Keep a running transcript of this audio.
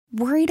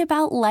Worried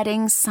about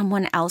letting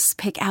someone else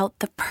pick out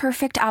the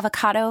perfect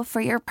avocado for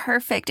your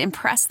perfect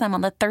impress them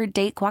on the third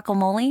date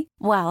guacamole?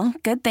 Well,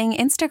 good thing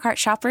Instacart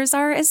shoppers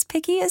are as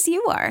picky as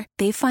you are.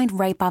 They find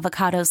ripe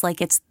avocados like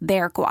it's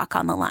their guac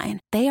on the line.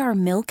 They are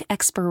milk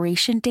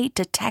expiration date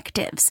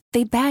detectives.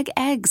 They bag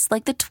eggs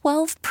like the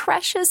 12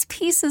 precious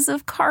pieces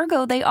of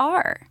cargo they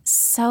are.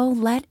 So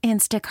let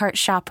Instacart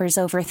shoppers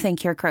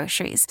overthink your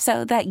groceries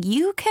so that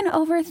you can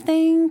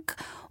overthink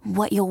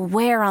what you'll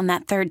wear on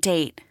that third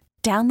date.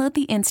 Download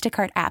the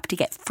Instacart app to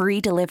get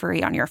free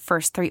delivery on your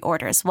first 3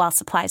 orders while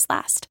supplies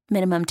last.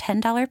 Minimum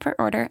 $10 per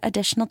order.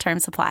 Additional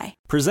terms apply.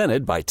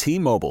 Presented by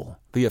T-Mobile,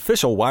 the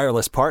official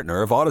wireless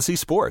partner of Odyssey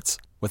Sports.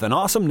 With an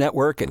awesome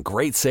network and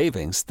great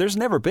savings, there's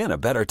never been a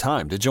better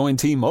time to join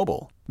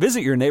T-Mobile. Visit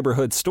your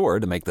neighborhood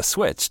store to make the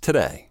switch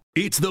today.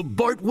 It's the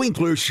Bart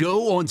Winkler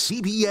Show on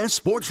CBS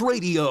Sports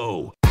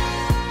Radio.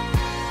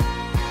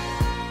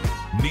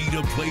 Need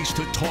a place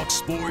to talk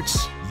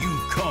sports?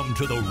 You've come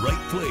to the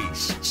right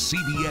place.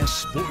 CBS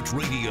Sports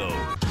Radio.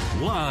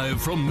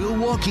 Live from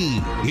Milwaukee,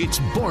 it's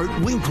Bart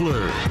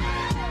Winkler.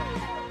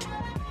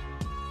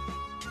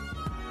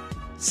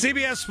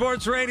 CBS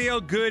Sports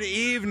Radio, good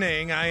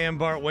evening. I am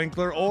Bart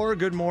Winkler, or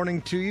good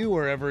morning to you,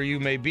 wherever you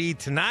may be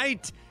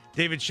tonight.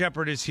 David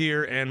Shepard is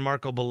here, and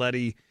Marco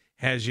Belletti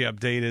has you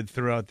updated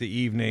throughout the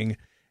evening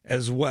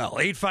as well.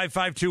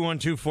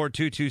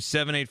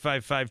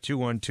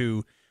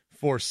 855-212-4227,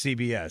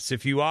 855-212-4CBS.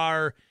 If you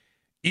are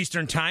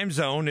Eastern Time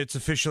Zone, it's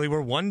officially, we're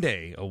 1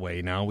 day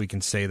away now. We can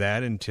say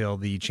that until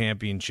the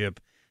championship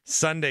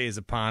Sunday is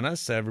upon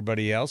us.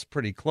 Everybody else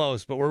pretty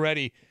close, but we're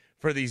ready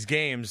for these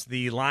games,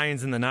 the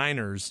Lions and the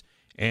Niners.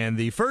 And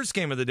the first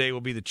game of the day will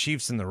be the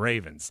Chiefs and the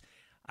Ravens.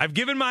 I've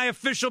given my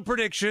official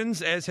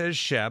predictions, as has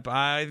Shep.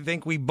 I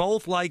think we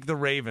both like the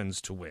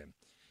Ravens to win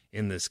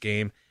in this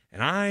game.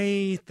 And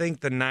I think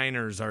the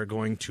Niners are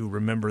going to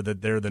remember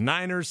that they're the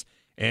Niners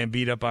and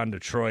beat up on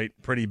Detroit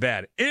pretty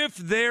bad. If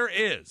there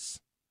is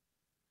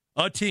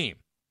a team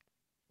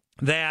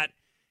that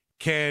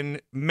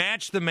can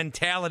match the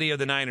mentality of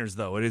the Niners,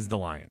 though, it is the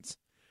Lions.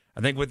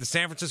 I think with the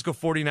San Francisco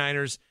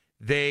 49ers,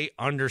 they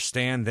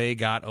understand they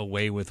got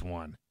away with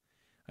one.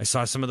 I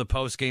saw some of the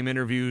post-game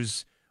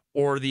interviews,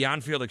 or the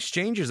on-field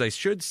exchanges, I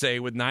should say,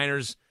 with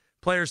Niners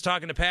players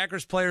talking to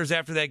Packers players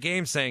after that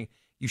game saying,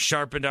 you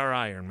sharpened our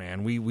iron,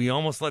 man. We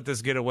almost let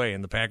this get away.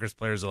 And the Packers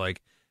players are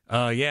like,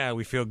 yeah,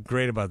 we feel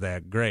great about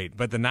that. Great.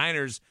 But the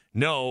Niners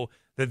know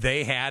that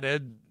they had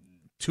a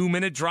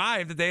 2-minute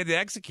drive that they had to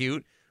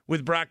execute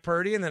with Brock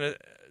Purdy and then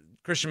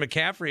Christian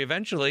McCaffrey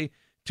eventually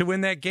to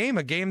win that game,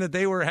 a game that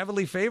they were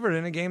heavily favored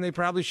in, a game they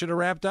probably should have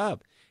wrapped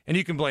up. And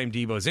you can blame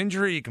Debo's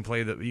injury, you can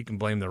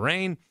blame the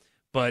rain,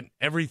 but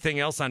everything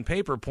else on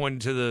paper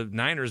pointed to the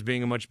Niners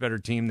being a much better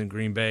team than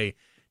Green Bay,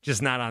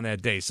 just not on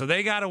that day. So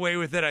they got away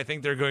with it. I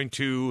think they're going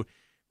to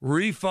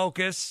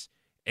refocus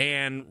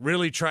and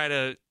really try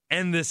to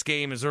end this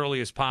game as early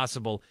as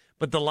possible.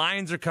 But the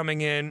Lions are coming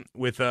in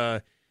with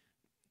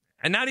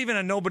and not even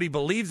a nobody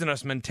believes in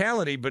us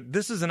mentality, but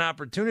this is an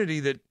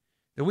opportunity that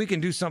we can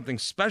do something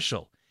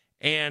special.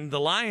 And the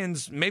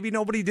Lions, maybe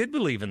nobody did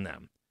believe in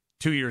them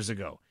 2 years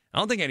ago. I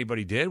don't think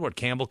anybody did. What,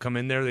 Campbell come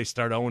in there, they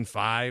start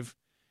 0-5.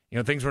 You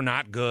know, things were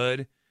not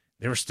good.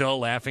 They were still a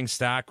laughing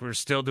stock. We were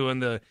still doing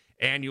the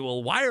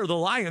annual, why are the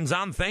Lions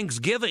on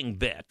Thanksgiving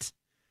bit?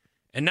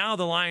 And now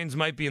the Lions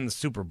might be in the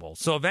Super Bowl.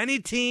 So if any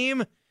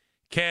team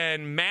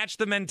can match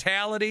the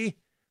mentality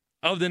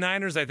of the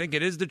Niners, I think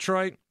it is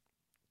Detroit.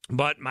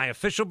 But my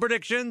official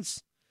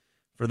predictions,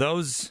 for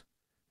those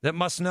that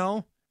must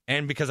know,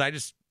 and because I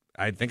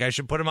think I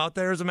should put them out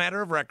there as a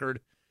matter of record,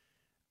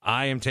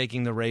 I am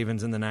taking the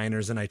Ravens and the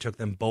Niners, and I took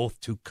them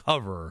both to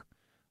cover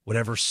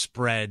whatever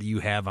spread you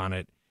have on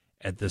it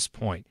at this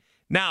point.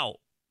 Now,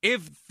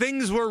 if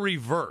things were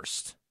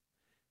reversed,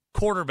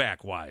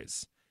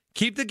 quarterback-wise,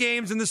 keep the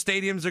games in the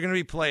stadiums they're going to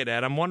be played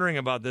at. I'm wondering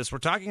about this. We're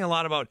talking a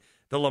lot about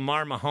the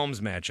Lamar-Mahomes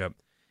matchup.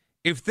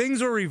 If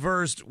things were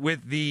reversed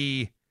with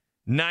the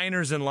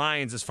Niners and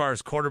Lions as far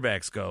as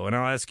quarterbacks go, and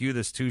I'll ask you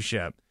this too,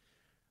 Shep,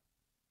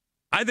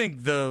 I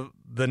think the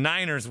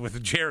Niners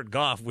with Jared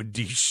Goff would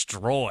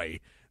destroy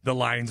the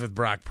Lions with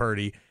Brock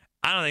Purdy.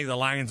 I don't think the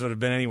Lions would have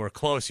been anywhere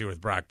close here with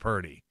Brock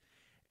Purdy.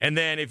 And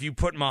then if you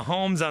put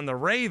Mahomes on the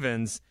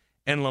Ravens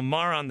and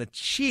Lamar on the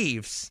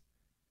Chiefs,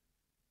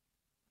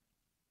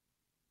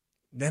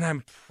 then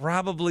I'm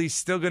probably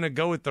still going to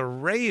go with the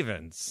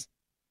Ravens,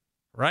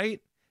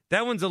 right?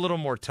 That one's a little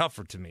more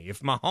tougher to me. If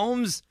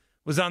Mahomes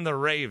was on the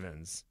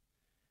Ravens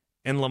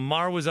and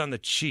Lamar was on the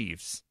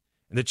Chiefs,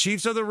 and the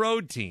Chiefs are the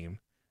road team,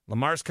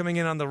 Lamar's coming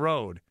in on the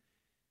road,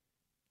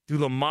 do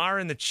Lamar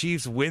and the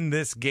Chiefs win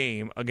this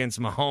game against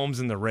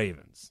Mahomes and the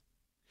Ravens?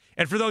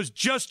 And for those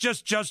just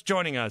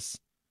joining us,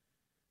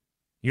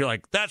 you're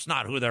like, that's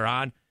not who they're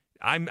on.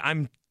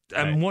 I'm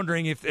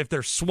wondering if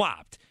they're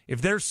swapped.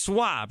 If they're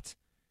swapped,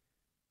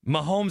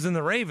 Mahomes and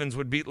the Ravens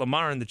would beat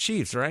Lamar and the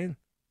Chiefs, right?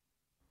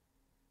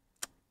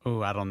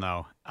 Oh, I don't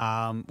know.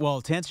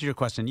 Well, to answer your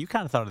question, you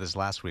kind of thought of this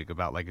last week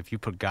about, like, if you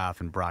put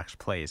Goff in Brock's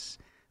place,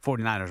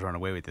 49ers run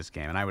away with this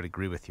game, and I would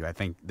agree with you. I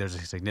think there's a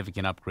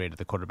significant upgrade at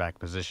the quarterback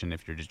position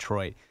if you're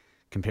Detroit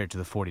compared to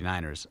the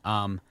 49ers.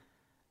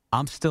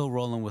 I'm still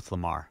rolling with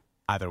Lamar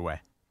either way,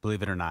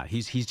 believe it or not.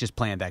 He's just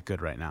playing that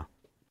good right now.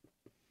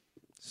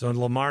 So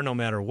Lamar, no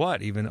matter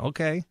what, even,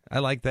 okay, I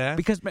like that.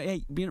 Because,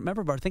 hey,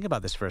 remember, Bart, think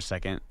about this for a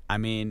second. I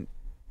mean,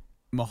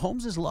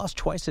 Mahomes has lost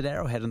twice at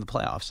Arrowhead in the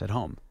playoffs at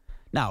home.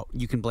 Now,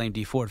 you can blame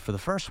D Ford for the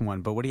first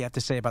one, but what do you have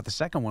to say about the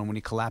second one when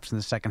he collapsed in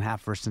the second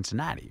half versus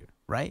Cincinnati,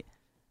 right?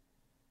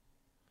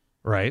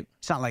 Right.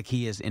 It's not like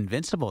he is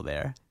invincible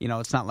there.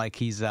 It's not like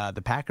he's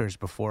the Packers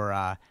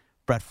before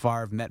Brett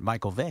Favre met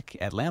Michael Vick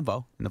at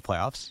Lambeau in the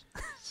playoffs.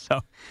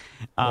 So,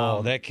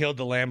 that killed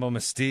the Lambeau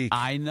mystique.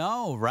 I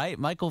know, right?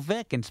 Michael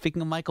Vick. And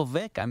speaking of Michael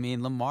Vick, I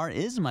mean, Lamar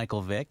is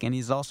Michael Vick, and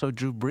he's also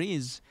Drew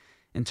Brees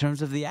in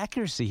terms of the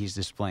accuracy he's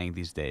displaying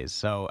these days.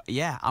 So,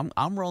 yeah,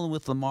 I'm rolling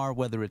with Lamar,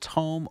 whether it's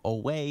home,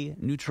 away,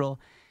 neutral.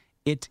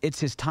 It's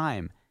his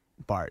time.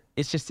 Bart.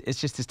 It's just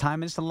his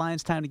time, and it's the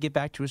Lions' time to get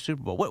back to a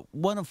Super Bowl.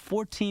 One of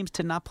 4 teams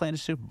to not play in a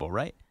Super Bowl,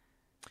 right?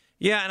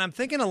 Yeah, and I'm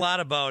thinking a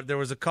lot about, there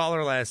was a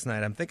caller last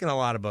night, I'm thinking a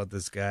lot about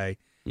this guy.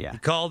 Yeah. He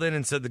called in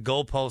and said the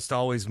goalpost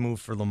always move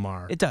for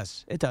Lamar. It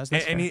does. That's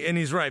and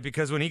he's right,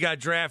 because when he got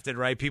drafted,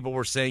 right, people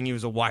were saying he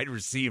was a wide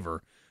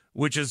receiver,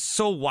 which is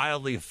so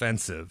wildly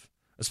offensive,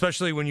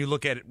 especially when you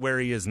look at where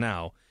he is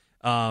now.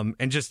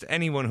 And just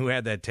anyone who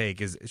had that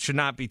take should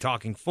not be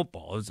talking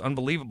football. It was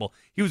unbelievable.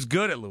 He was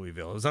good at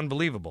Louisville. It was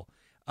unbelievable.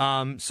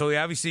 So he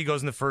obviously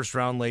goes in the first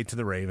round late to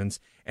the Ravens.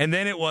 And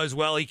then it was,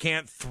 well, he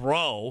can't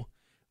throw.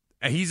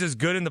 He's as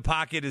good in the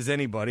pocket as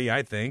anybody,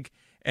 I think.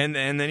 And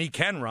then he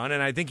can run,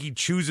 and I think he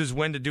chooses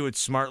when to do it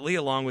smartly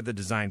along with the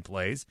design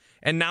plays.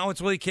 And now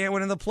it's, well, he can't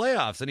win in the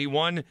playoffs. And he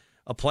won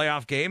a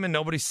playoff game, and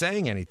nobody's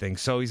saying anything.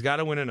 So he's got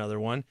to win another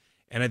one.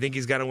 And I think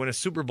he's got to win a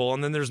Super Bowl.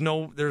 And then there's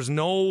nowhere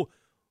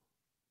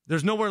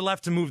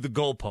left to move the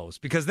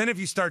goalpost, because then if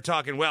you start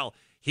talking, well,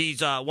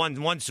 he's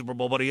won one Super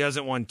Bowl, but he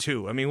hasn't won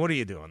 2. I mean, what are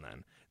you doing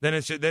then? Then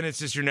it's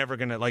just you're never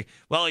gonna, like,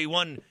 well, he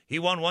won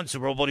one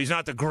Super Bowl, but he's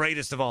not the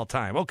greatest of all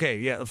time. Okay,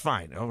 yeah,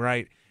 fine, all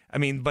right. I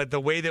mean, but the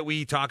way that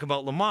we talk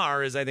about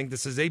Lamar is, I think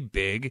this is a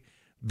big,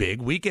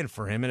 big weekend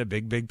for him and a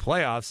big, big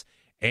playoffs.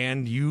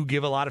 And you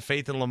give a lot of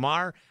faith in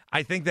Lamar.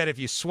 I think that if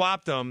you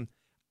swapped them,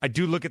 I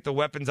do look at the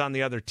weapons on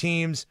the other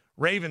teams.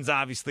 Ravens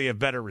obviously have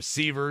better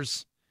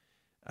receivers.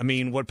 I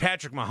mean, what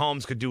Patrick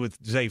Mahomes could do with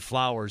Zay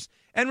Flowers.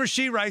 And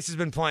Rashee Rice has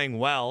been playing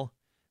well,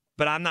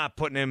 but I'm not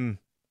putting him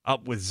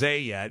up with Zay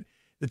yet.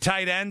 The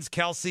tight ends,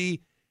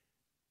 Kelsey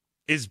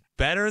is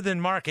better than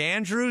Mark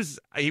Andrews.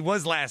 He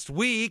was last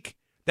week.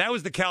 That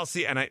was the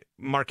Kelsey, and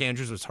Mark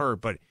Andrews was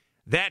hurt, but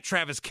that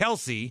Travis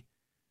Kelsey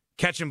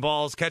catching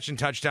balls, catching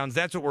touchdowns,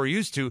 that's what we're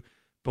used to.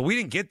 But we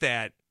didn't get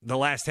that the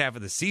last half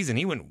of the season.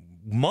 He went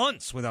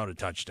months without a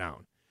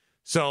touchdown.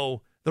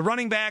 So the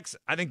running backs,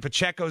 I think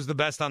Pacheco's the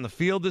best on the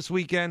field this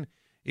weekend.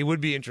 It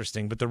would be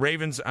interesting. But the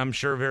Ravens, I'm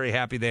sure, very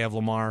happy they have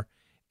Lamar,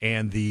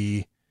 and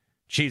the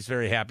Chiefs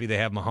very happy they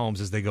have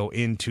Mahomes as they go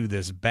into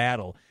this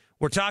battle.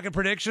 We're talking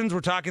predictions.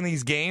 We're talking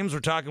these games. We're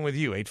talking with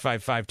you,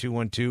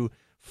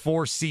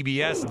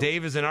 855-212-4CBS.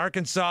 Dave is in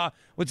Arkansas.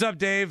 What's up,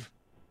 Dave?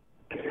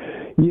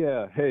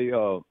 Yeah. Hey,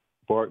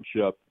 Bart and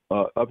Shep.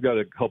 I've got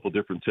a couple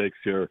different takes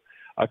here.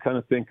 I kind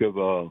of think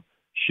of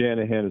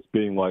Shanahan as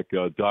being like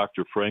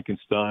Dr.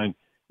 Frankenstein.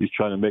 He's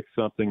trying to make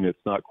something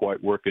that's not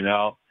quite working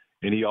out,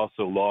 and he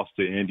also lost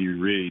to Andy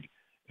Reid.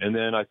 And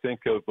then I think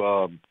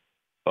of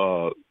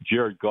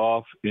Jared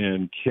Goff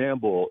and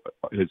Campbell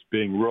as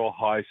being real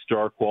high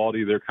star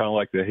quality. They're kind of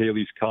like the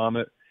Halley's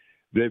Comet.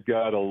 They've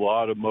got a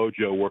lot of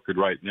mojo working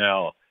right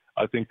now.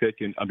 I think they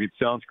can. I mean, it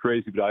sounds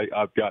crazy, but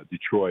I've got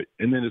Detroit.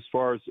 And then as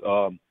far as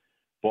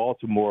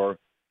Baltimore,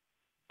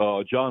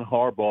 John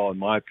Harbaugh, in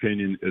my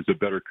opinion, is a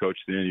better coach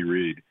than Andy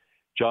Reid.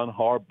 John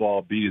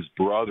Harbaugh beat his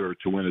brother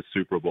to win a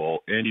Super Bowl.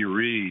 Andy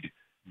Reid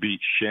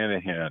beat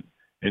Shanahan,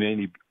 and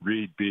Andy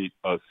Reid beat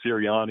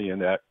Sirianni in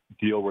that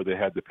deal where they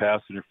had the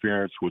pass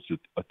interference, which is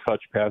a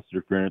touch pass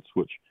interference,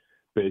 which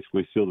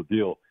basically sealed the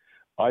deal.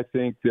 I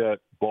think that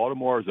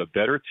Baltimore is a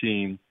better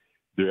team.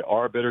 They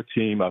are a better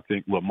team. I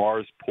think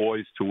Lamar's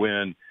poised to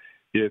win.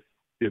 If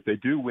they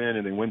do win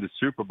and they win the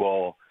Super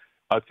Bowl,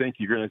 I think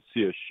you're going to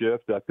see a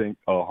shift. I think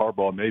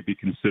Harbaugh may be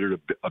considered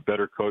a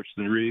better coach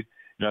than Reid.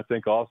 And I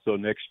think also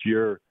next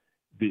year,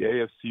 the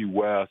AFC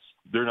West,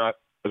 they're not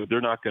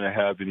going to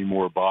have any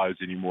more buys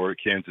anymore at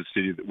Kansas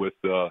City with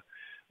the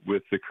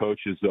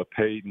coaches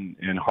Peyton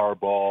and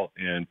Harbaugh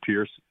and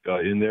Pierce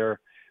in there.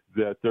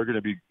 That they're going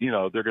to be,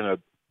 they're going to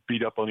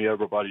beat up on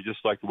everybody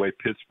just like the way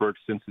Pittsburgh,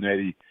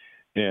 Cincinnati,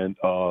 and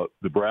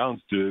the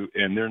Browns do,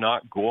 and they're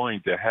not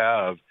going to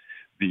have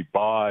the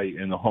bye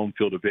and the home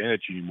field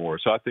advantage anymore.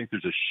 So I think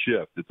there's a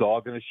shift. It's all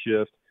going to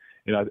shift.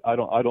 And I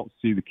don't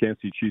see the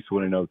Kansas City Chiefs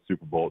winning another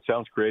Super Bowl. It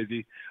sounds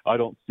crazy. I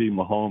don't see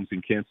Mahomes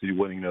and Kansas City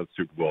winning another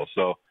Super Bowl.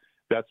 So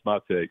that's my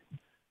take.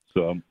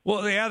 So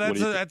well, yeah,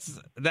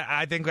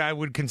 I think I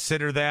would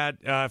consider that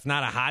if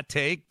not a hot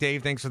take.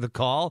 Dave, thanks for the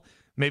call.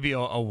 Maybe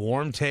a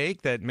warm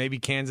take that maybe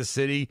Kansas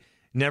City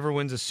never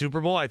wins a Super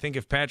Bowl. I think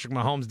if Patrick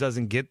Mahomes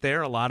doesn't get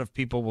there, a lot of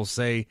people will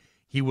say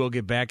he will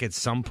get back at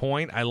some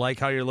point. I like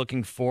how you're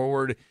looking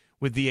forward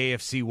with the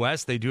AFC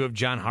West. They do have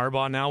John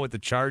Harbaugh now with the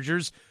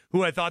Chargers,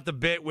 who I thought the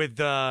bit with,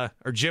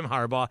 or Jim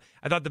Harbaugh,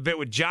 I thought the bit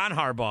with John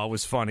Harbaugh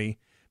was funny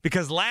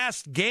because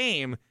last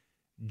game,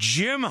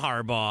 Jim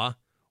Harbaugh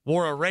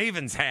wore a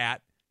Ravens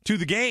hat to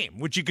the game,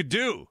 which you could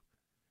do.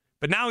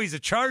 But now he's a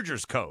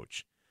Chargers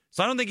coach.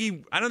 So I don't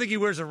think he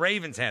wears a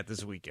Ravens hat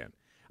this weekend.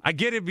 I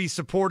get it be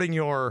supporting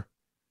your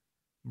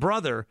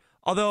brother,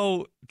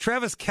 although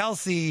Travis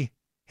Kelce,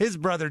 his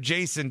brother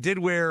Jason, did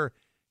wear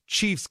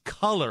Chiefs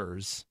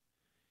colors.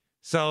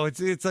 So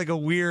it's like a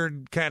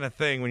weird kind of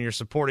thing when you're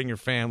supporting your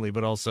family,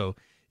 but also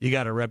you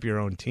got to rep your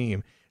own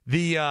team.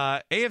 The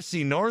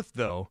AFC North,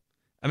 though,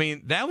 I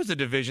mean, that was a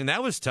division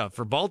that was tough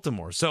for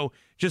Baltimore. So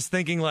just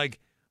thinking like,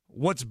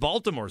 what's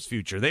Baltimore's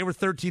future? They were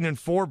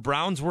 13-4.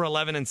 Browns were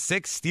 11-6.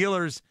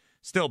 Steelers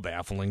still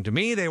baffling to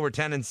me. They were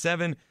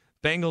 10-7.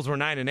 Bengals were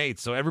 9-8.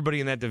 So everybody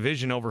in that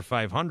division over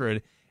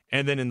 500.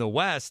 And then in the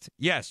West,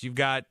 yes, you've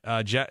got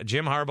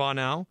Jim Harbaugh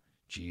now.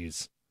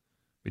 Jeez,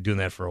 been doing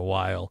that for a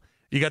while.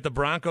 You got the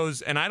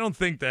Broncos, and I don't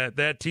think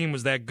that team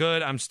was that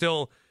good. I'm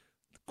still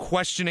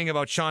questioning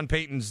about Sean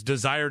Payton's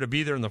desire to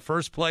be there in the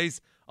first place.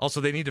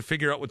 Also, they need to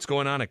figure out what's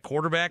going on at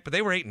quarterback, but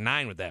they were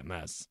 8-9 with that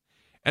mess.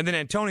 And then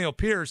Antonio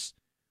Pierce,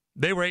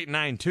 they were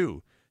 8-9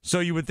 too. So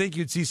you would think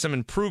you'd see some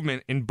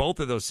improvement in both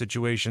of those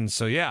situations.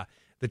 So yeah,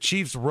 the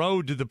Chiefs'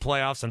 road to the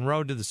playoffs and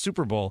road to the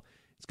Super Bowl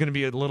is going to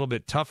be a little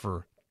bit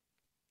tougher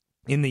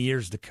in the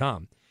years to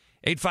come.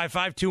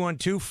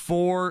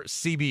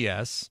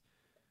 855-212-4CBS.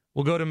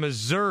 We'll go to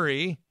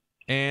Missouri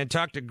and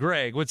talk to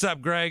Greg. What's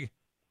up, Greg?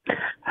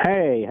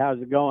 Hey,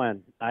 how's it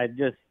going? I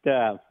just,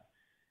 I've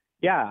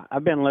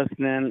been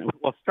listening.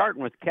 Well,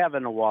 starting with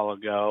Kevin a while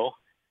ago.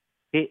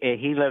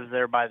 He lives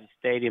there by the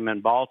stadium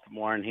in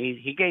Baltimore, and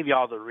he gave you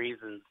all the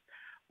reasons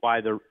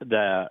why the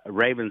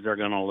Ravens are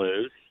going to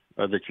lose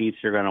or the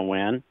Chiefs are going to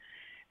win.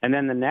 And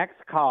then the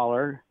next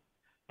caller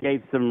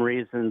gave some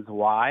reasons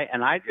why,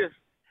 and I just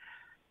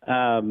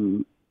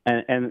and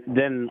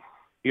then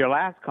your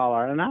last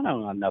caller, and I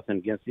don't have nothing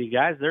against these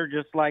guys. They're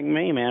just like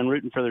me, man,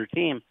 rooting for their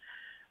team.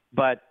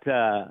 But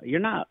you're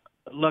not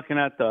looking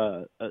at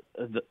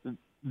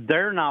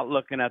they're not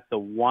looking at the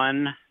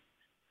one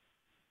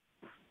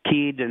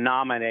key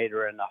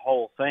denominator in the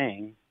whole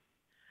thing,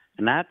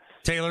 and that's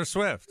Taylor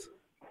Swift.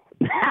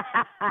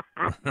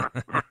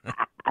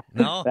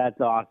 No, that's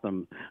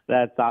awesome.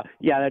 That's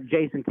that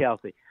Jason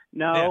Kelce.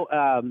 No,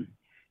 yeah.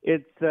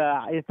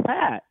 It's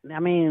Pat. I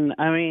mean,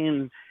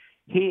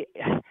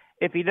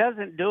 if he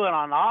doesn't do it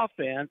on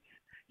offense,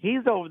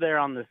 he's over there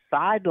on the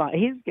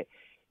sideline.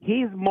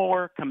 He's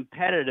more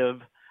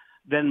competitive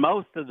than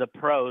most of the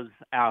pros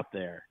out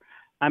there.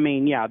 I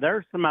mean, yeah,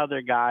 there's some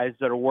other guys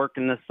that are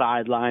working the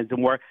sidelines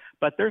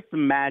but there's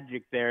some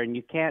magic there, and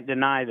you can't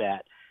deny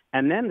that.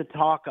 And then to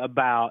talk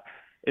about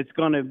it's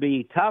going to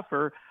be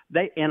tougher,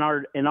 in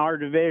our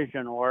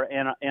division or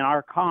in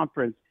our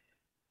conference,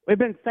 we've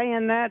been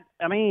saying that.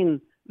 I mean,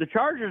 the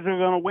Chargers are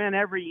going to win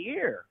every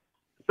year.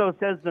 So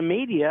says the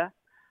media.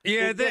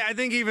 Yeah, I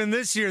think even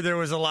this year there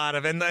was a lot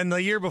of, and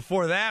the year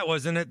before that,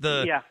 wasn't it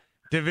the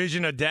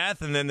division of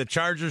death? And then the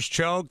Chargers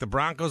choked, the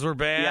Broncos were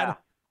bad. Yeah.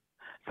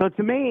 So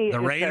to me, the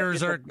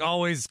Raiders are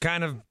always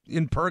kind of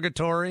in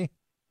purgatory.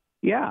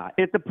 Yeah,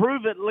 it's a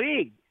prove-it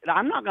league.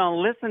 I'm not going to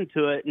listen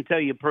to it until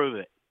you prove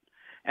it.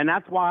 And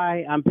that's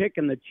why I'm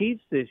picking the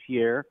Chiefs this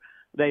year.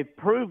 They've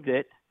proved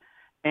it,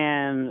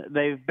 and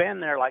they've been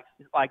there, like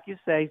you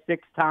say,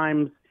 6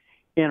 times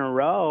in a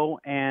row.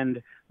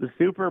 And the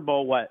Super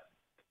Bowl,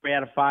 3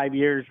 out of 5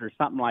 years or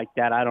something like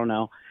that, I don't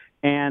know.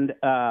 And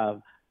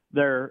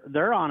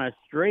they're on a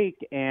streak,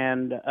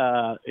 and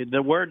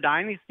the word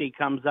dynasty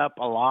comes up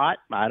a lot.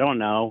 I don't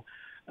know.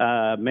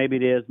 Maybe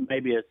it is,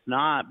 maybe it's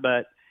not,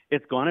 but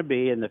it's going to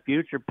be in the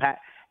future.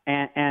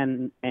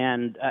 And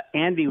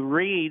Andy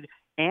Reid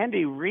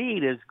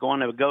is going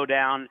to go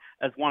down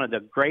as one of the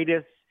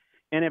greatest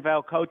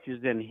NFL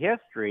coaches in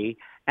history.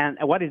 And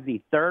what is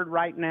he, 3rd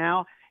right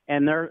now?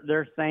 And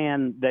they're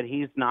saying that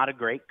he's not a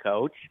great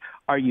coach.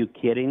 Are you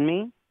kidding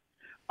me?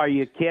 Are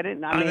you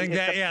kidding? I think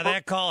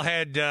that call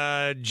had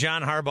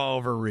John Harbaugh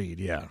over Reid.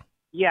 Yeah.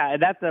 Yeah,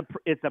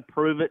 it's a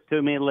prove it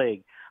to me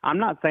league. I'm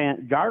not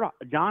saying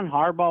John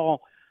Harbaugh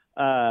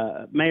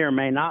may or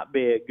may not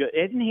be a good.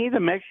 Isn't he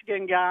the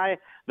Michigan guy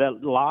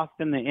that lost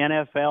in the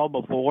NFL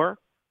before?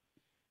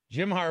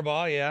 Jim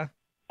Harbaugh, yeah.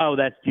 Oh,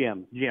 that's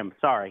Jim.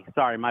 Sorry,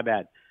 my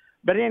bad.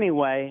 But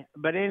anyway,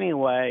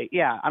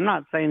 yeah. I'm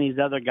not saying these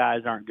other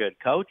guys aren't good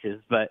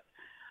coaches, but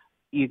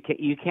you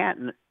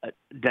can't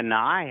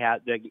deny how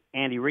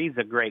Andy Reid's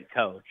a great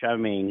coach. I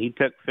mean, he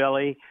took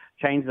Philly,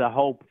 changed the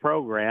whole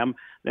program,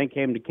 then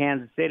came to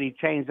Kansas City,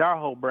 changed our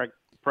whole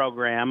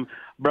program.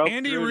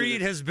 Andy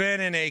Reid has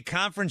been in a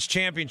conference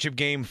championship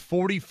game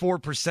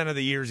 44% of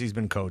the years he's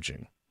been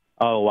coaching.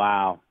 Oh,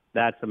 wow.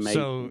 That's amazing.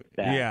 So,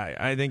 yeah,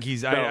 I think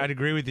I'd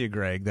agree with you,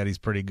 Greg, that he's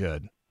pretty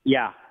good.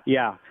 Yeah.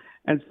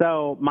 And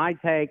so my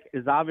take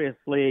is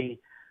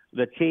obviously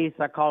the Chiefs.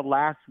 I called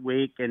last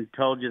week and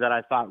told you that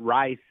I thought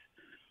Rice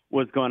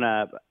was going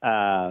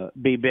to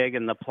be big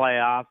in the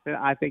playoffs. And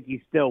I think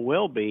he still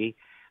will be.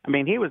 I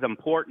mean, he was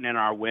important in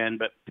our win,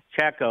 but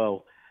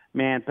Pacheco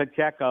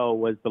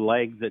was the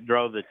legs that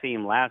drove the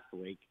team last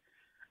week.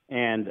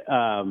 And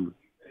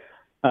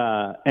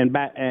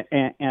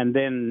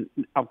then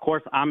of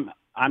course I'm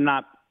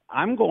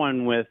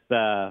going with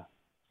the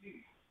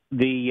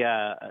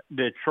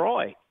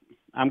Detroit.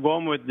 I'm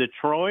going with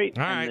Detroit.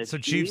 All right, so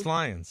Chiefs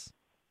Lions.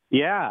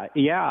 Yeah,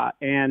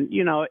 and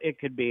it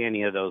could be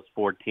any of those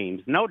four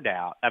teams, no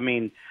doubt. I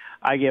mean,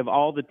 I give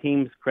all the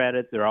teams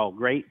credit; they're all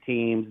great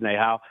teams, and they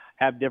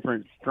have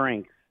different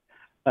strengths.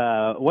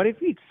 What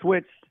if you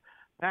switched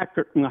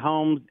Patrick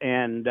Mahomes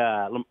and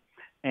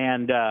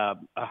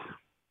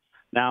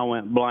now I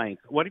went blank?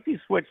 What if you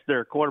switched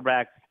their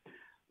quarterbacks'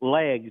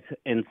 legs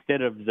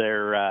instead of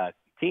their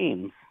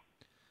teams?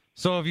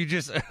 So if you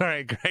just all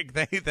right, Greg,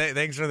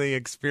 thanks for the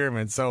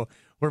experiment. So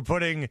we're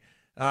putting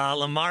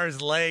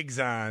Lamar's legs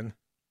on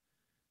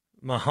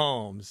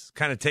Mahomes,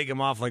 kind of take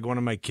him off like one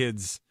of my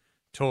kids'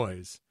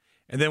 toys.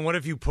 And then what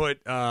if you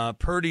put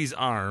Purdy's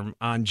arm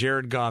on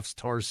Jared Goff's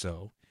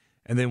torso?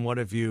 And then what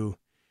if you,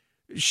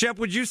 Shep,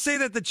 would you say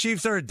that the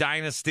Chiefs are a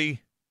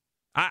dynasty?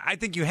 I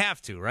think you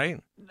have to, right?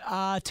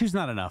 Two's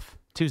not enough.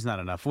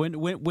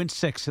 Win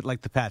 6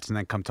 like the Pats and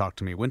then come talk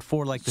to me. Win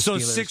 4 like the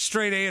Steelers. So 6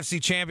 straight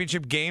AFC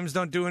Championship games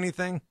don't do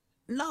anything?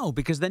 No,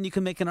 because then you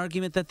can make an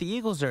argument that the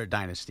Eagles are a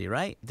dynasty,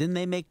 right? Didn't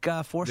they make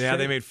 4 straight? Yeah,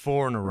 they made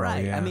 4 in a row.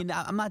 Right. Yeah. I mean,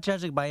 I'm not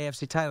judging by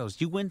AFC titles.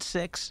 You win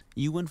 6,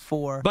 you win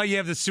 4. But you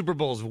have the Super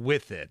Bowls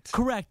with it.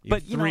 Correct.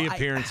 But, 3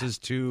 appearances,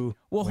 2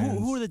 Well, wins.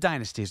 who are the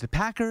dynasties? The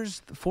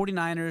Packers, the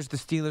 49ers, the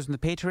Steelers, and the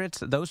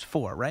Patriots? Those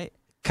 4, right?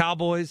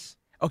 Cowboys.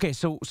 Okay,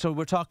 so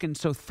we're talking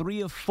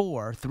 3 of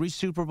 4, 3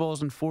 Super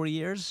Bowls in 4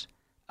 years.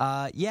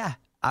 Yeah,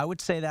 I would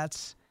say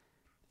those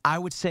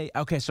 5.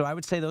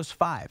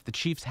 The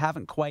Chiefs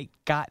haven't quite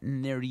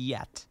gotten there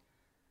yet.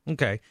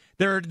 Okay.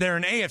 They're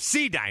an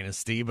AFC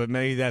dynasty, but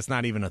maybe that's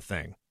not even a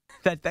thing.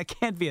 That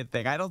can't be a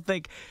thing. I don't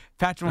think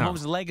Patrick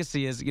Mahomes'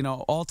 legacy is,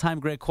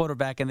 all-time great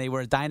quarterback, and they were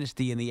a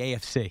dynasty in the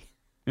AFC.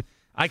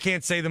 I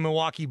can't say the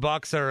Milwaukee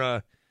Bucks are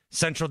a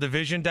Central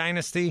Division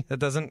dynasty. That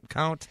doesn't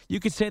count. You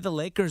could say the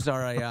Lakers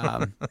are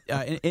a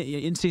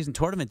in-season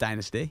tournament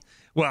dynasty.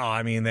 Well,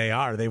 I mean, they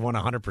are. They won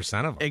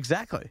 100% of them.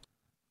 Exactly.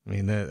 I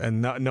mean,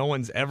 and no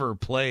one's ever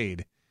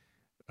played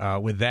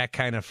with that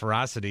kind of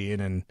ferocity in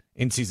an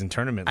in-season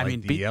tournament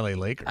like the LA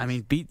Lakers. I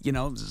mean, beat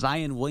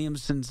Zion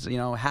Williamson's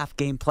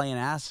half-game playing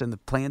ass in the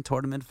play-in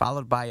tournament,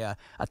 followed by a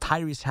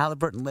Tyrese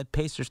Halliburton-led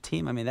Pacers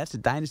team. I mean, that's a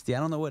dynasty.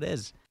 I don't know what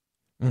is.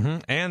 Mm-hmm.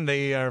 And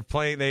they are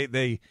playing.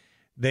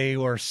 They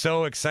were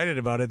so excited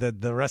about it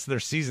that the rest of their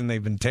season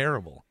they've been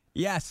terrible.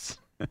 Yes,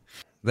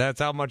 that's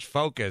how much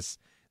focus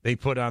they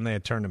put on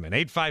that tournament.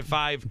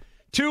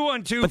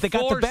 855-212-4CBS. But they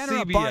got the banner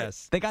up,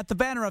 Bart. They got the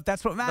banner up.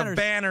 That's what matters.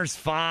 The banner's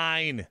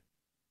fine.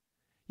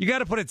 You got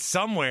to put it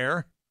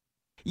somewhere.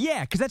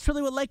 Yeah, because that's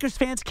really what Lakers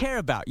fans care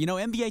about.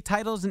 NBA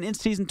titles and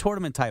in-season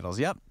tournament titles.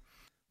 Yep.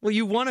 Well,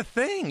 you won a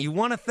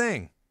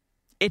thing.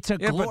 It's a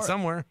but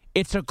somewhere.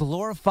 It's a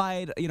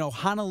glorified,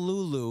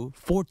 Honolulu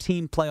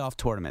 14 playoff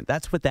tournament.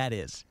 That's what that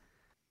is.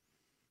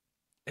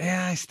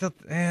 Yeah,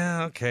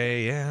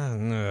 okay,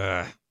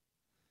 yeah.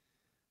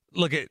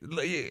 Look,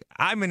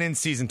 I'm an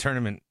in-season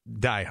tournament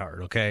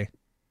diehard, okay?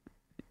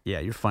 Yeah,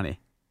 you're funny.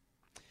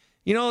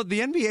 The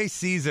NBA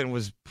season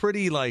was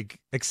pretty,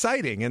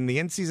 exciting, and the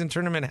in-season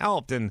tournament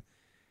helped, and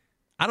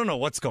I don't know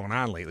what's going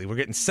on lately. We're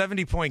getting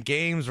 70-point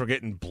games. We're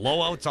getting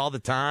blowouts all the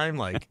time,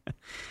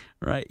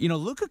 Right.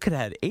 Luka could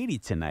have had 80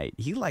 tonight.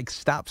 He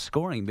stopped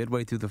scoring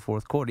midway through the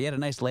fourth quarter. He had a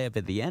nice layup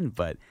at the end,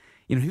 but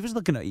he was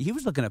looking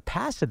to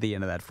pass at the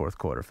end of that fourth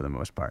quarter for the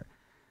most part.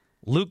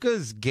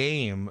 Luka's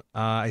game,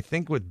 I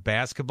think with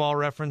Basketball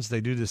Reference,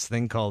 they do this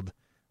thing called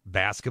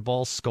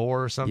basketball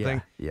score or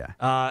something.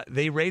 Yeah.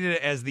 They rated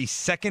it as the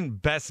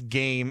second best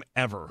game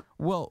ever.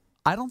 Well,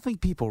 I don't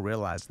think people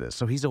realize this.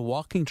 So he's a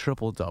walking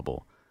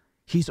triple-double.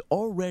 He's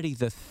already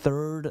the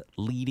 3rd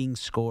leading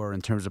scorer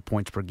in terms of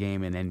points per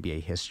game in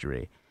NBA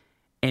history.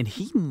 And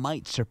he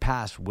might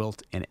surpass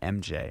Wilt and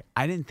MJ.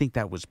 I didn't think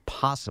that was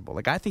possible.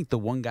 I think the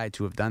one guy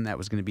to have done that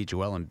was going to be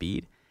Joel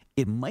Embiid.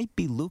 It might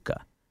be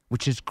Luka,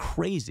 which is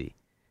crazy.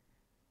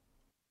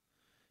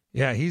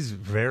 Yeah, he's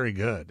very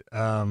good.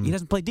 He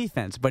doesn't play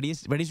defense, but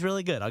he's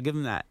really good. I'll give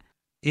him that.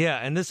 Yeah,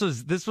 and this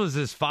was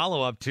his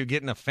follow-up to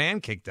getting a fan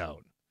kicked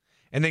out.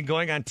 And then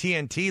going on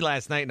TNT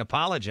last night and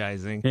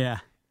apologizing. Yeah.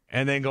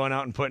 And then going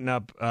out and putting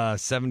up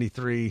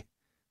 73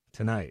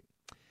 tonight.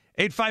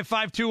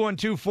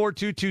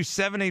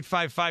 855-212-4227,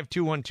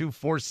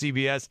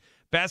 855-212-4CBS.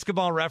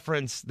 Basketball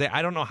Reference,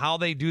 I don't know how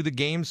they do the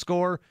game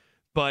score,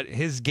 but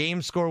his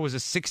game score was a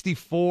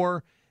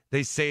 64.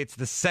 They say it's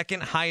the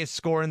second highest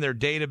score in their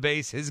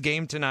database. His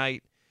game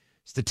tonight,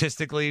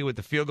 statistically, with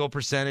the field goal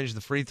percentage,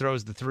 the free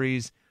throws, the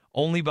threes,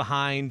 only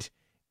behind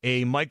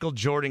a Michael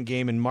Jordan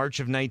game in March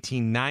of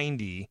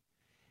 1990.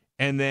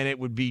 And then it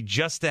would be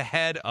just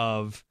ahead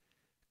of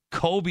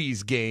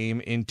Kobe's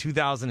game in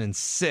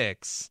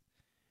 2006.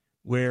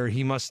 Where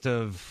he must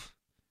have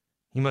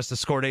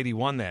scored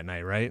 81 that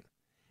night, right?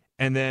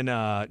 and then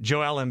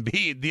Joel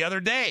Embiid the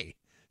other day.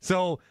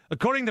 So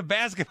according to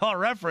Basketball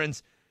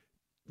Reference,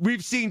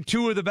 we've seen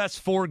two of the best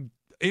 4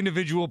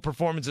 individual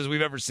performances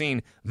we've ever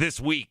seen this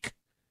week.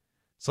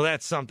 So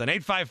that's something.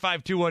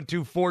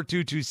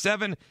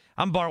 855-212-4227.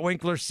 I'm Bart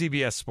Winkler,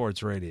 CBS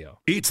Sports Radio.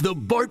 It's the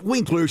Bart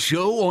Winkler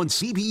Show on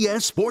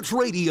CBS Sports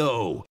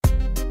Radio.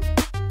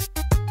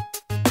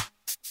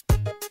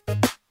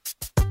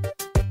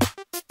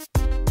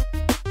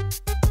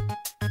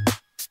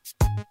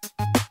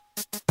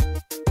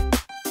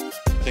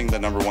 I think the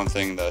number one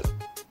thing that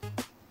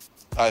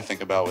I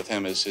think about with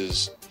him is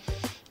his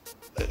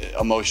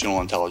emotional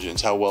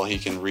intelligence, how well he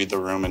can read the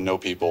room and know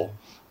people.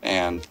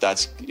 And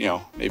that's,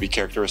 maybe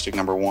characteristic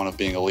number one of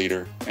being a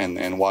leader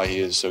and why he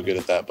is so good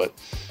at that. But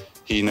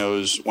he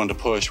knows when to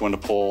push, when to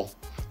pull,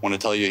 when to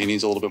tell you he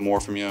needs a little bit more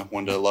from you,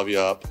 when to love you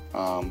up.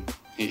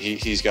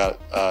 He's got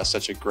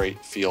such a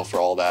great feel for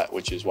all that,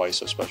 which is why he's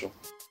so special.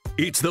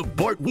 It's the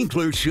Bart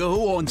Winkler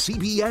Show on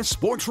CBS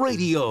Sports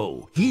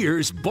Radio.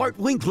 Here's Bart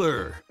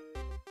Winkler.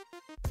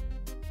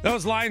 That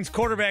was Lions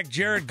quarterback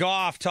Jared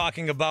Goff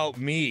talking about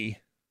me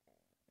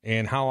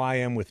and how I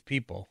am with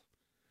people.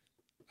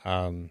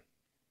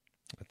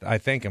 I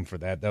thank him for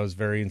that. That was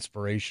very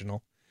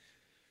inspirational.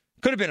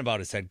 Could have been about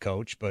his head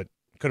coach, but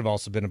could have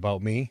also been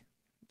about me.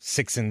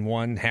 6 in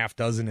one, half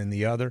dozen in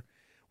the other.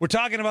 We're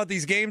talking about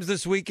these games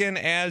this weekend,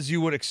 as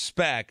you would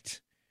expect.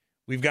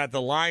 We've got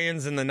the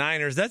Lions and the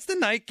Niners. That's the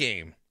night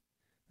game.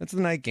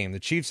 The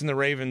Chiefs and the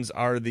Ravens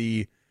are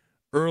the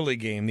early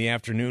game, the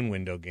afternoon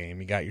window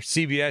game. You got your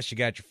CBS, you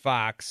got your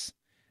Fox,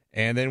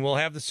 and then we'll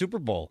have the Super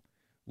Bowl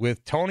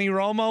with Tony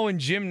Romo and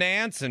Jim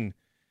Nantz and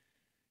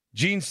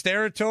Gene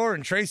Steratore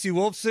and Tracy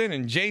Wolfson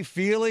and Jay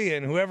Feely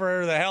and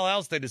whoever the hell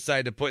else they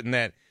decide to put in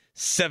that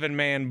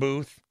 7-man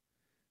booth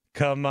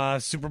come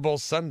Super Bowl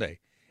Sunday.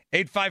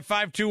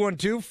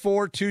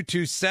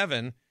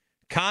 855-212-4227.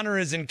 Connor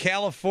is in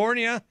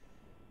California.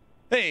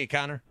 Hey,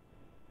 Connor.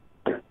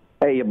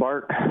 Hey,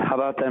 Bart. How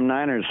about them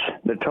Niners?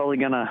 They're totally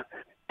going to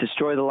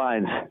destroy the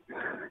Lions.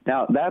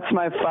 Now, that's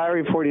my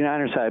fiery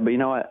 49er side, but you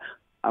know what?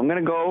 I'm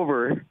going to go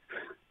over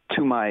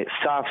to my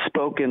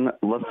soft-spoken,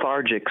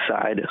 lethargic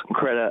side. You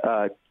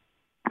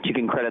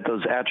can credit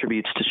those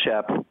attributes to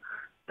Shep.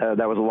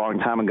 That was a long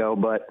time ago,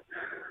 but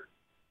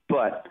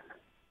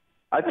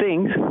I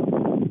think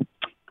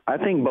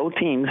both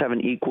teams have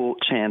an equal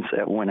chance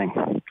at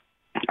winning.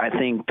 I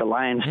think the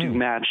Lions do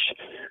match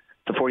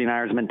the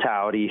 49ers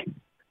mentality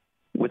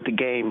with the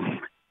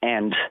game.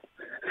 And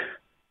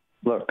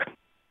look,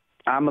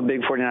 I'm a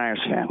big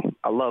 49ers fan.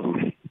 I love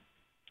them.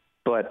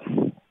 But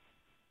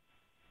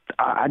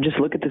I just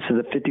look at this as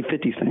a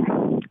 50-50 thing.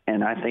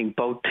 And I think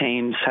both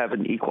teams have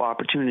an equal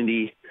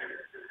opportunity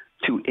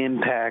to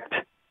impact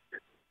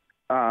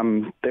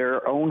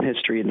their own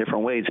history in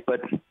different ways.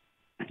 But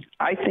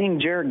I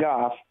think Jared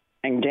Goff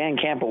and Dan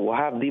Campbell will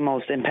have the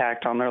most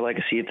impact on their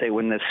legacy if they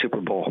win this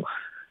Super Bowl.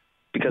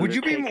 Because would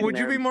you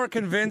be more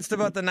convinced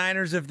about the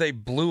Niners if they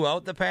blew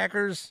out the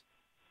Packers?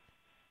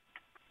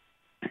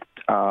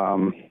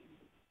 I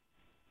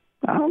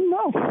don't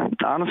know.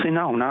 Honestly,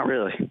 no, not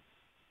really.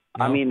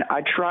 No? I mean,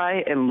 I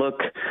try and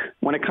look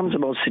when it comes to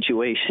those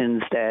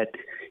situations that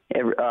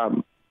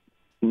 90%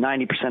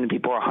 of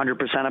people are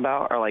 100%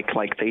 about, or like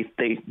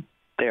they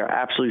are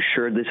absolutely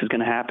sure this is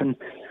going to happen.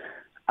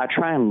 I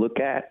try and look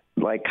at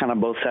like kind of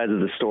both sides of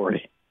the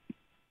story.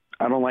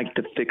 I don't like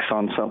to fix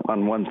on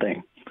one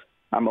thing.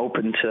 I'm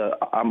open to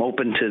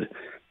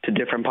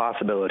different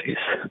possibilities.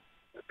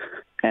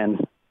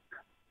 And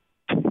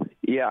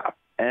yeah,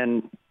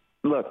 and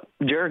look,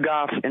 Jared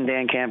Goff and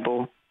Dan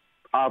Campbell,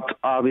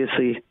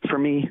 obviously for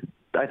me,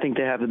 I think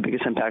they have the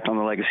biggest impact on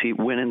the legacy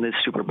winning this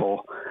Super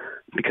Bowl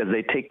because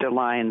they take their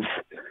Lions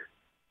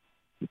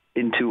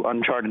into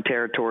uncharted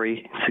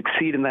territory,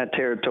 succeed in that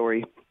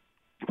territory,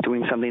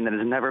 doing something that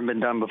has never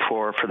been done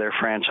before for their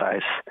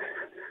franchise,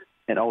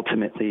 and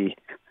ultimately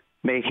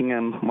making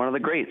them one of the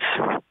greats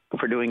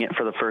for doing it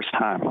for the first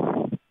time.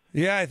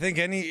 Yeah, I think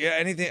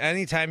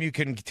anytime you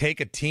can take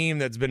a team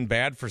that's been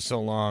bad for so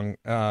long.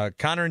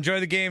 Connor, enjoy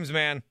the games,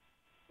 man.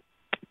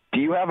 Do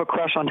you have a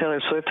crush on Taylor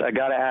Swift? I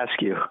got to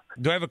ask you.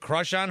 Do I have a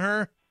crush on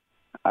her?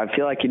 I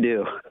feel like you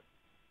do.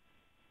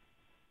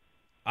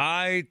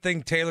 I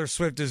think Taylor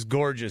Swift is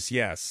gorgeous,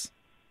 yes.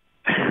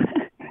 Do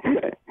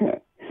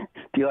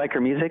you like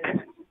her music?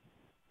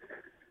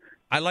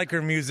 I like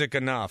her music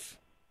enough.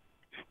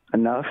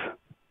 Enough?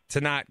 To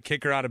not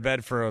kick her out of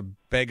bed for a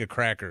bag of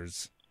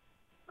crackers.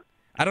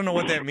 I don't know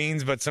what that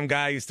means, but some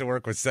guy I used to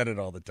work with said it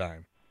all the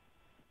time.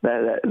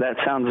 That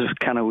sounds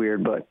kind of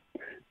weird, but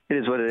it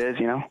is what it is,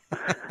 you know?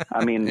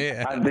 I mean,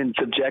 yeah. I've been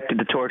subjected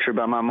to torture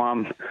by my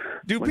mom.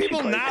 Do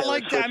people not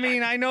like that? I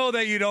mean, I know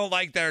that you don't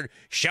like their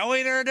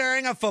showing her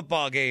during a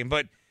football game,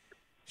 but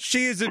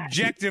she is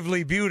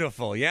objectively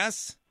beautiful,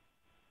 yes?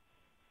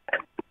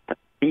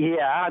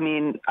 Yeah, I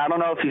mean, I don't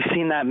know if you've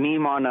seen that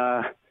meme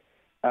on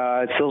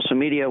social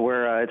media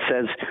where it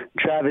says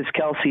Travis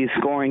Kelce is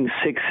scoring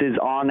sixes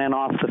on and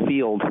off the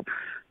field.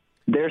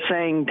 They're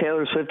saying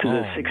Taylor Swift is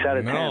a 6 out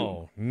of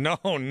 10. No.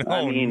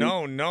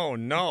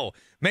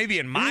 Maybe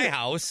in my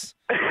house.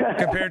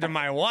 compared to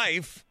my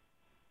wife.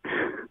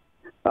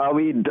 I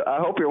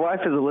hope your wife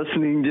is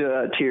listening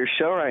to your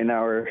show right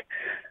now. Or,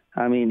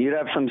 you'd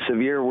have some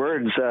severe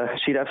words.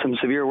 She'd have some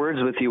severe words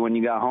with you when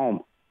you got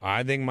home.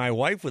 I think my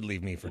wife would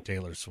leave me for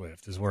Taylor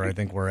Swift is where I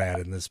think we're at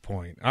in this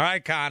point. All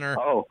right, Connor.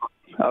 Oh,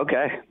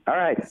 okay. All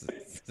right.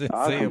 See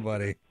you,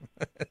 buddy.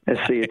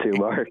 See you too,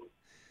 Bart.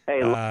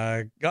 Hey.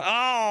 I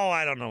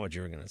don't know what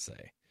you were going to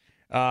say.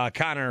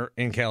 Connor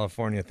in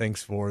California,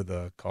 thanks for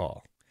the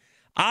call.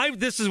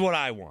 This is what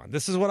I want.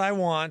 This is what I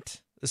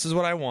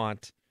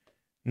want.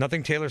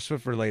 Nothing Taylor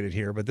Swift related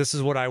here, but this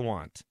is what I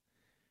want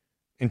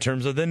in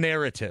terms of the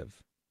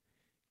narrative.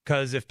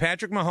 Because if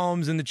Patrick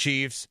Mahomes and the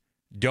Chiefs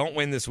don't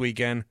win this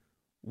weekend,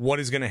 what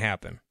is going to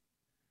happen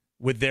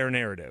with their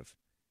narrative?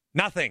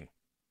 Nothing.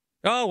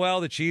 Oh,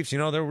 well, the Chiefs,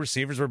 their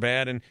receivers were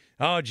bad, and,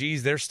 oh,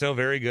 geez, they're still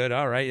very good.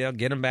 All right,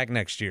 get them back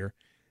next year.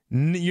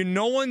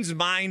 No one's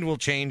mind will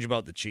change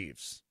about the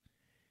Chiefs.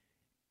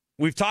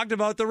 We've talked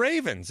about the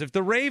Ravens. If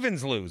the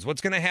Ravens lose,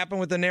 what's going to happen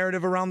with the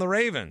narrative around the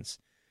Ravens?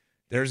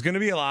 There's going to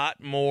be a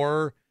lot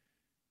more,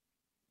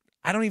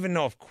 I don't even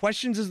know if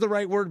questions is the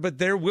right word, but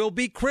there will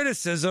be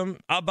criticism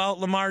about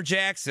Lamar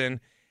Jackson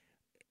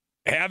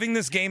having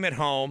this game at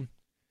home,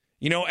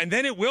 and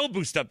then it will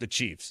boost up the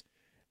Chiefs.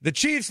 The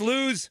Chiefs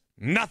lose,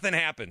 nothing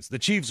happens. The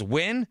Chiefs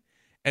win,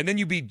 and then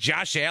you beat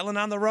Josh Allen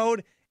on the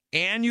road,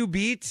 and you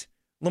beat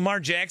Lamar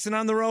Jackson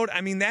on the road.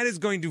 That is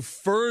going to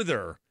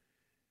further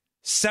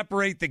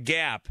separate the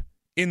gap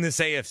in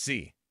this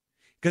AFC.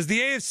 Because the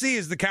AFC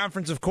is the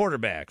conference of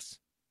quarterbacks,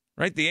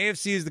 right? The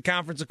AFC is the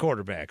conference of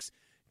quarterbacks.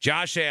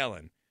 Josh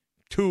Allen,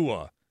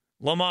 Tua,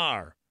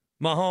 Lamar,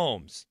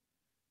 Mahomes,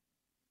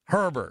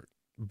 Herbert,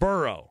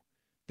 Burrow.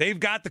 They've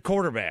got the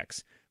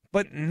quarterbacks,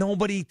 but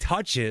nobody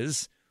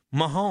touches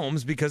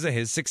Mahomes because of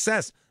his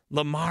success.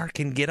 Lamar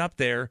can get up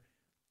there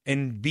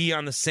and be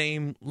on the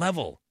same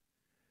level.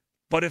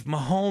 But if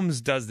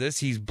Mahomes does this,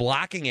 he's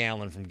blocking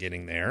Allen from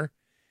getting there.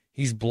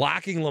 He's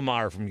blocking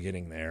Lamar from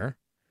getting there,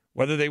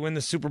 whether they win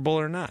the Super Bowl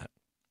or not.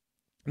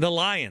 The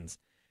Lions.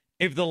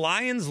 If the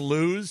Lions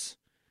lose,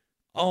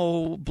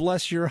 oh,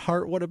 bless your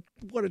heart, what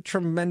a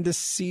tremendous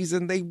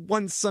season. They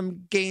won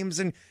some games,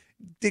 and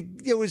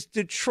it was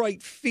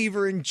Detroit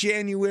fever in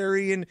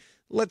January, and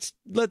let's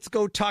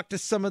go talk to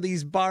some of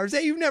these bars.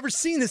 Hey, you've never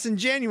seen this in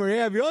January,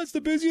 have you? Oh, it's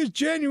the busiest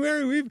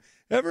January we've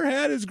ever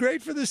had. It's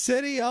great for the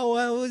city. Oh,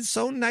 well, it's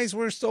so nice.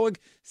 We're so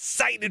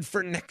excited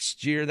for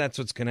next year. That's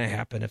what's going to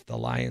happen if the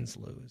Lions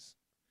lose.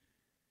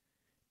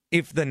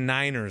 If the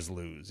Niners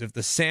lose, if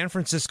the San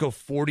Francisco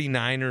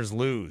 49ers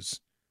lose,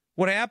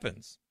 what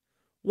happens?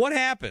 What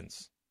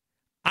happens?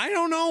 I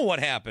don't know what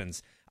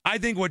happens. I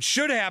think what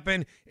should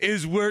happen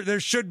is where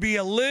there should be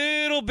a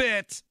little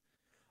bit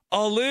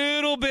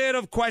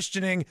of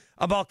questioning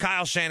about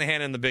Kyle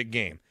Shanahan in the big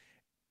game.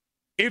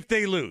 If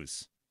they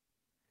lose.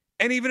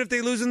 And even if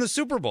they lose in the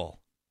Super Bowl.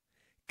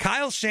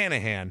 Kyle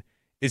Shanahan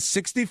is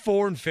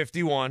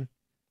 64-51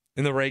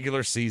 in the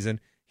regular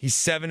season. He's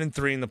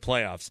 7-3 in the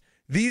playoffs.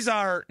 These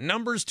are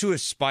numbers to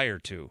aspire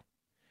to.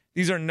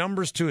 He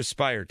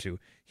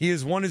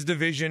has won his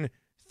division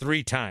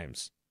 3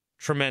 times.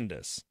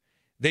 Tremendous.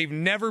 They've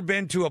never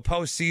been to a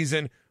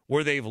postseason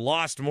where they've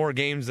lost more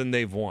games than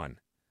they've won.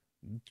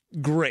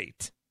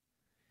 Great.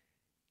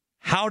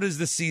 How does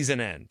the season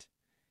end?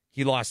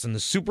 He lost in the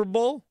Super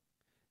Bowl.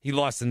 He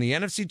lost in the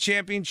NFC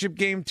Championship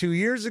game 2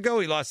 years ago.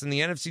 He lost in the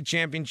NFC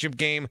Championship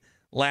game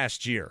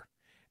last year.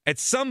 At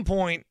some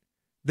point,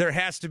 there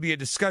has to be a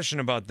discussion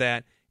about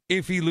that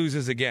if he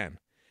loses again.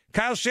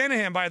 Kyle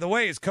Shanahan, by the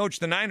way, has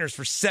coached the Niners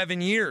for 7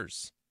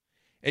 years.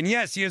 And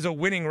yes, he has a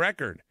winning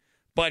record,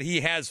 but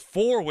he has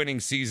 4 winning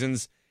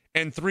seasons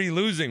and 3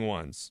 losing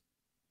ones.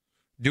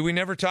 Do we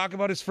never talk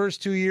about his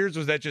first 2 years?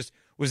 Was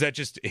that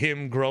just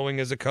him growing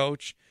as a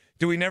coach?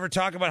 Do we never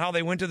talk about how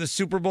they went to the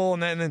Super Bowl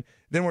and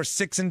then were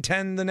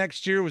 6-10 the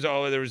next year?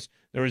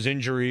 There was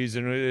injuries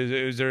and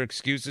is there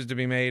excuses to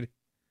be made?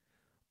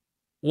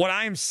 What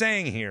I'm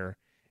saying here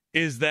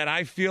is that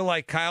I feel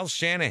like Kyle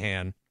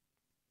Shanahan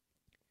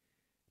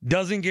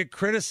doesn't get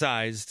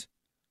criticized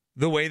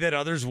the way that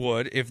others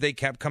would if they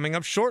kept coming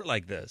up short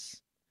like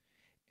this.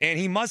 And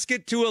he must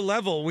get to a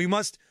level. We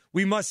must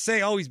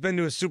say, oh, he's been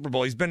to a Super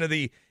Bowl. He's been to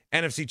the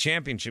NFC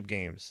Championship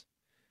games.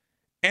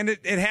 And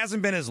it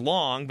hasn't been as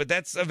long, but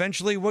that's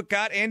eventually what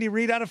got Andy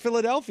Reid out of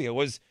Philadelphia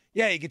was,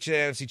 yeah, he gets you the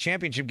NFC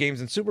Championship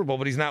games and Super Bowl,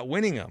 but he's not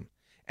winning them.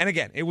 And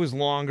again, it was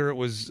longer. It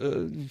was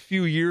a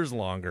few years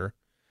longer.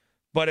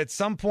 But at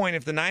some point,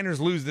 if the Niners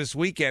lose this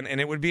weekend,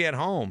 and it would be at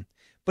home,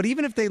 but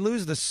even if they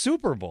lose the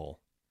Super Bowl,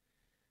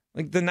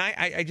 like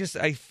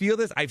I feel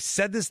this. I've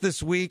said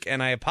this week,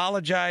 and I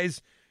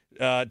apologize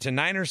to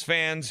Niners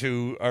fans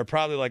who are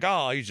probably like,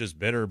 oh, he's just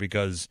bitter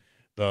because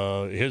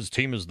his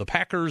team is the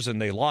Packers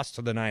and they lost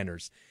to the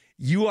Niners.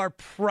 You are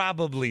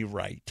probably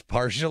right,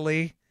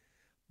 partially.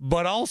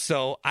 But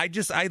also,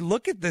 I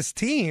look at this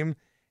team,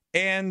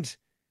 and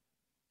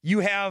you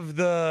have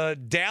the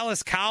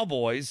Dallas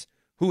Cowboys,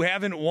 who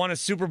haven't won a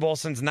Super Bowl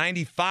since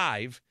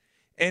 95,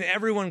 and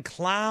everyone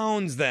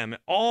clowns them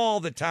all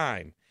the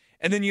time.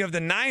 And then you have the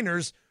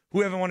Niners,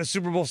 who haven't won a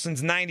Super Bowl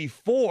since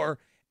 94,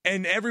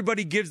 and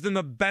everybody gives them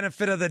the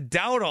benefit of the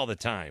doubt all the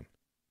time.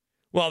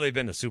 Well, they've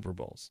been to Super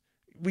Bowls.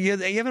 You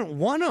haven't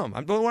won them.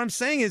 What I'm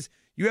saying is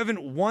you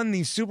haven't won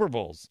these Super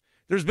Bowls.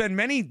 There's been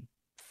many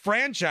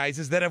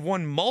franchises that have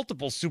won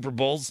multiple Super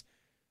Bowls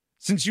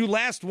since you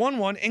last won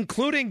one,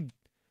 including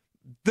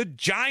the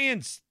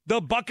Giants,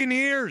 the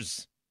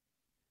Buccaneers,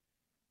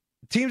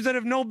 teams that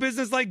have no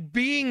business like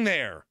being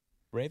there.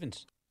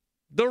 Ravens.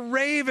 The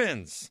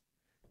Ravens.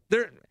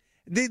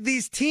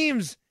 These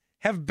teams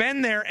have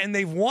been there and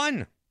they've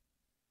won.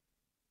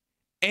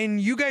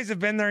 And you guys have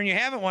been there and you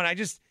haven't won.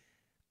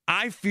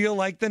 I feel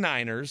like the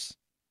Niners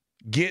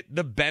get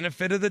the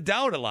benefit of the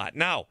doubt a lot.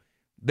 Now,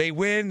 they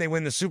win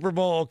the Super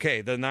Bowl.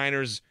 Okay, the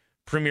Niners'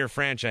 premier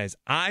franchise.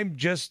 I'm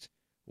just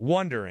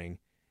wondering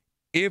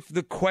if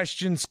the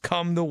questions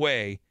come the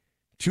way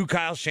to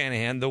Kyle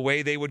Shanahan, the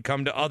way they would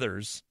come to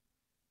others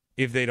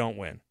if they don't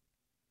win.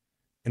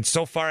 And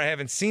so far, I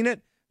haven't seen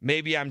it.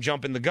 Maybe I'm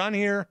jumping the gun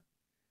here,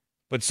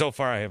 but so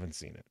far, I haven't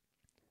seen it.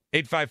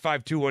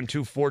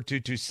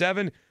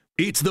 855-212-4227.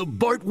 It's the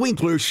Bart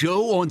Winkler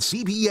Show on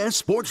CBS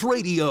Sports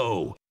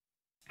Radio.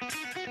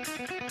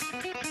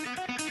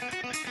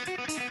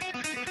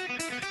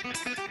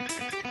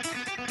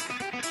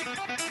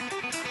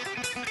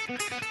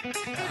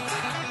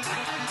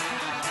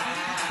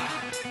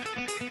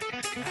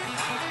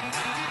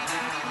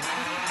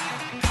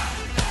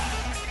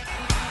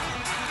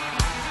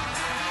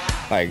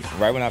 Like,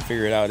 right when I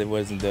figured out it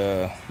wasn't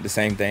the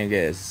same thing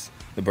as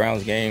the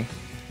Browns game,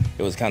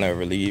 it was kind of a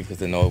relief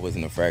because I know it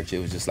wasn't a fracture. It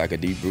was just like a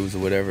deep bruise or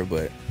whatever,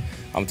 but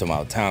I'm talking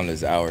about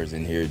countless hours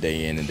in here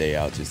day in and day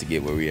out just to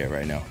get where we're at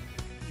right now.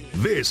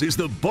 This is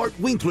the Bart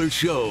Winkler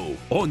Show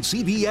on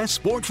CBS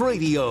Sports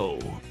Radio.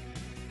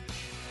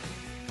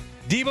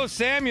 Deebo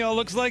Samuel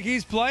looks like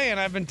he's playing.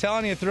 I've been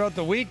telling you throughout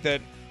the week that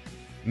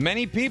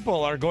many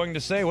people are going to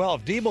say, well,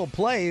 if Deebo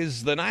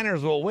plays, the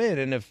Niners will win,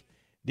 and if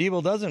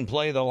Deebo doesn't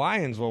play, the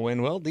Lions will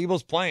win. Well,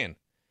 Deebo's playing.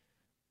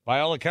 By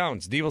all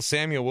accounts, Deebo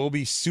Samuel will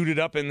be suited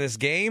up in this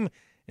game,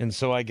 and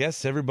so I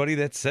guess everybody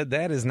that said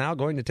that is now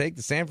going to take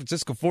the San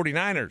Francisco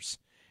 49ers.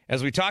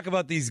 As we talk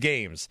about these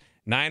games,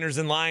 Niners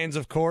and Lions,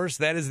 of course,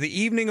 that is the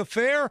evening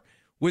affair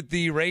with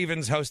the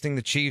Ravens hosting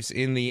the Chiefs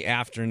in the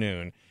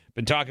afternoon.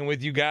 Been talking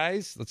with you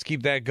guys. Let's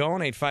keep that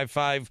going.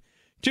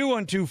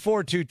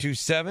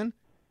 855-212-4227.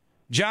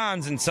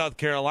 John's in South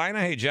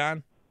Carolina. Hey,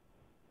 John.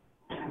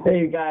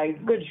 Hey, guys.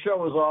 Good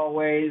show as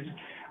always.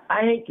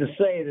 I hate to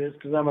say this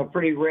because I'm a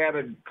pretty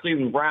rabid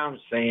Cleveland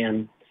Browns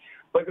fan,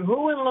 but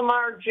who in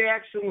Lamar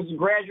Jackson's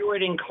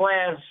graduating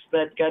class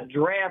that got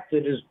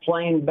drafted is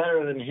playing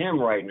better than him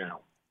right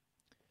now?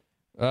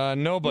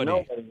 Nobody.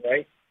 Nobody,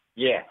 right?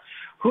 Yeah.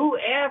 Who,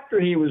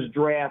 after he was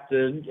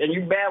drafted, and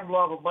you babbled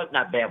off a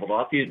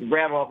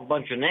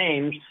bunch of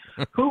names,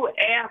 who,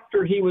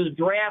 after he was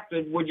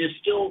drafted, would you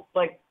still,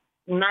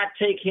 not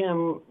take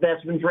him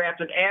that's been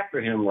drafted after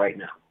him right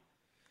now?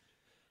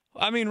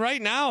 I mean, right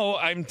now,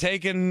 I'm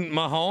taking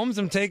Mahomes,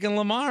 I'm taking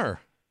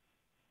Lamar.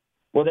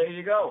 Well, there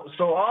you go.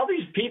 So all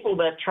these people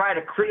that try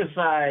to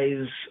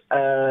criticize,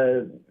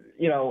 and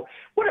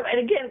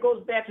again, it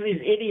goes back to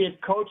these idiot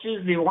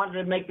coaches. They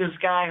wanted to make this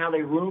guy how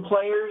they room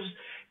players.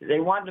 They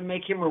wanted to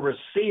make him a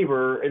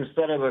receiver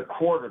instead of a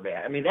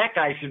quarterback. I mean, that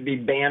guy should be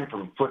banned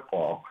from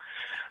football.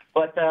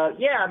 But,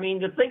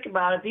 to think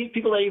about it, these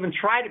people that even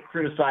try to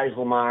criticize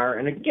Lamar,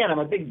 and again, I'm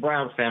a big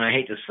Browns fan. I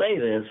hate to say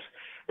this.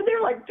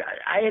 They're like,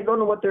 I don't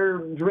know what they're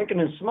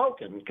drinking and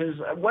smoking, because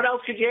what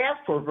else could you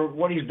ask for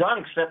what he's done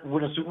except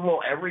win a Super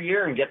Bowl every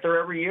year and get there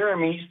every year? I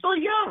mean, he's still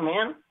young,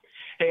 man.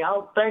 Hey,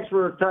 thanks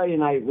for telling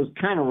you I was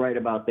kind of right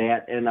about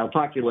that, and I'll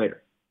talk to you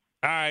later.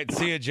 All right,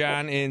 see you,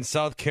 John, in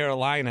South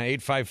Carolina,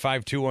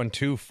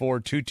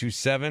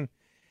 855-212-4227.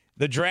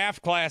 The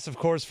draft class, of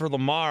course, for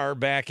Lamar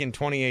back in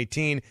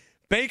 2018.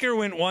 Baker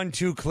went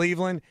 1-2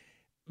 Cleveland.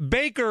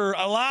 Baker,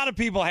 a lot of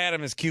people had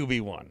him as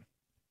QB1.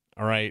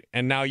 All right,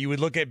 and now you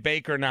would look at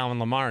Baker now and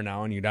Lamar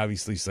now, and you'd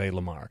obviously say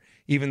Lamar,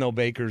 even though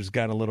Baker's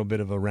got a little bit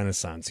of a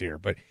renaissance here.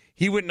 But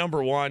he went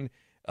number one.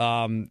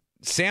 Sam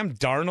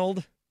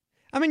Darnold,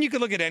 I mean, you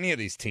could look at any of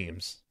these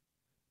teams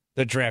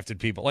that drafted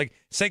people. Like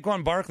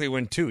Saquon Barkley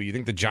went 2. You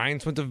think the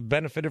Giants would have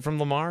benefited from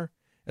Lamar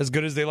as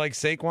good as they like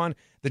Saquon?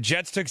 The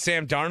Jets took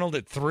Sam Darnold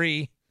at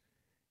 3.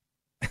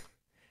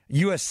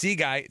 USC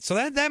guy. So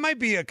that might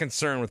be a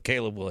concern with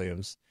Caleb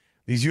Williams.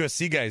 These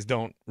USC guys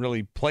don't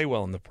really play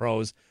well in the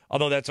pros,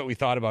 although that's what we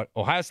thought about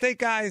Ohio State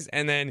guys.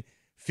 And then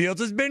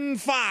Fields has been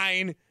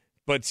fine,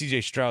 but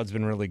C.J. Stroud's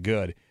been really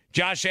good.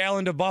 Josh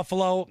Allen to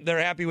Buffalo, they're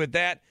happy with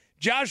that.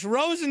 Josh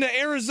Rosen to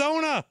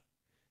Arizona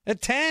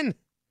at 10.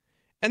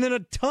 And then a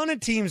ton of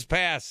teams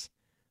pass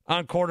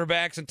on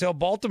quarterbacks until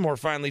Baltimore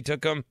finally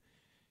took him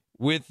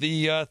with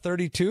the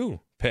 32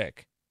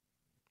 pick.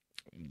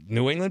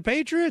 New England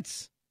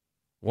Patriots,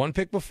 one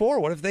pick before.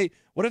 What if they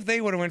would have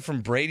went from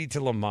Brady to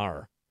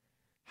Lamar?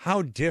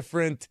 How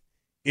different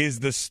is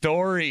the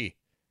story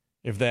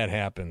if that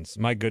happens?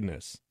 My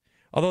goodness.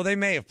 Although they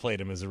may have played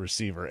him as a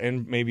receiver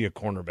and maybe a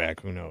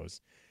cornerback. Who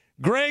knows?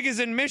 Greg is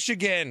in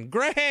Michigan.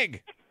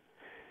 Greg.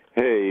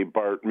 Hey,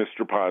 Bart,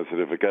 Mr.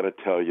 Positive. I got to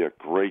tell you,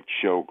 great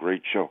show.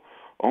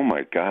 Oh,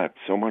 my God,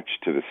 so much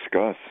to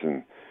discuss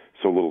in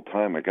so little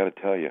time. I got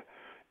to tell you,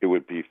 it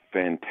would be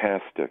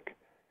fantastic.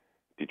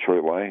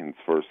 Detroit Lions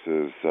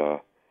versus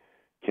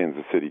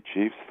Kansas City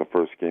Chiefs, the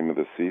first game of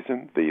the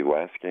season, the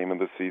last game of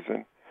the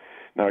season.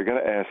 Now, I got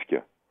to ask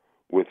you,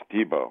 with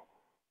Debo,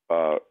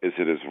 is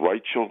it his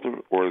right shoulder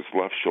or his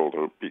left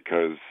shoulder?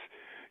 Because,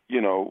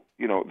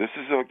 this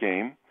is a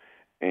game,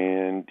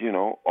 and,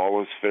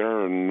 all is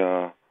fair in,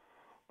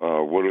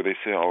 what do they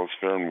say, all is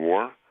fair in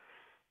war,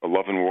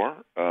 love and war.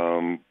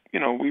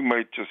 We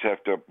might just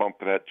have to bump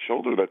that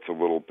shoulder that's a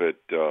little bit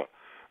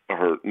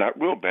hurt. Not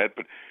real bad,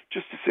 but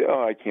just to say,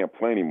 I can't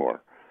play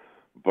anymore.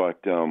 But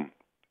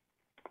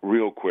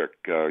real quick,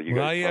 you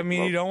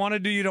don't want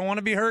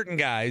to be hurting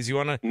guys. You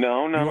want to you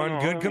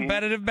want good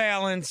competitive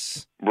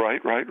balance.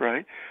 Right.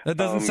 That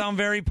doesn't sound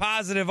very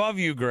positive of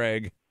you,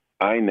 Greg.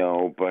 I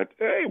know, but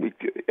hey, we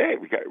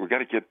got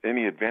to get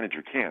any advantage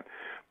we can.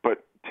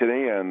 But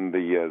today on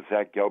the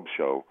Zach Gelb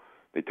show,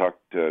 they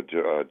talked to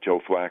Joe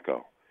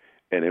Flacco,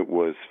 and it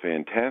was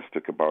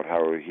fantastic about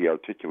how he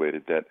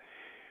articulated that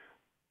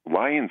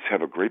Lions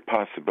have a great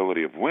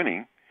possibility of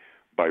winning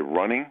by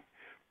running,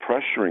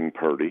 pressuring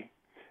Purdy,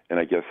 and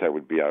I guess that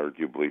would be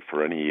arguably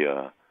for any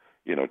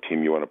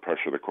team you want to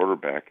pressure the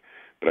quarterback.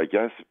 But I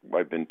guess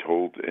I've been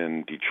told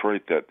in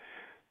Detroit that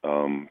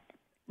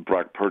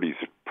Brock Purdy's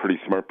pretty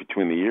smart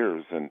between the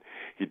ears, and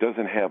he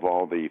doesn't have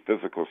all the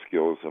physical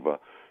skills of a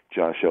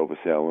Josh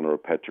Elvis Allen or a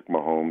Patrick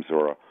Mahomes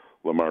or a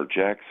Lamar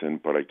Jackson,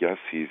 but I guess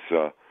he's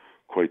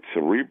quite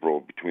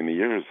cerebral between the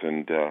ears,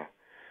 and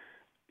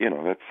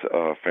that's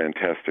a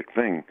fantastic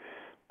thing.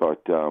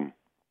 But can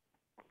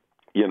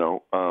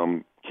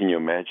you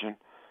imagine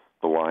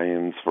the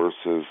Lions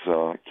versus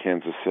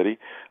Kansas City?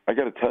 I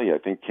got to tell you, I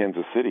think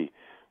Kansas City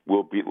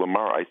will beat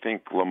Lamar. I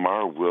think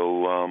Lamar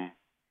will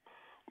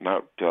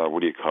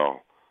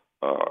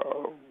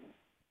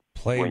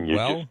play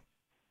well?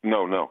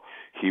 No.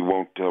 He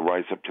won't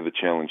rise up to the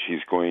challenge.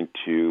 He's going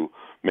to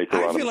make a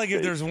lot of mistakes. I feel like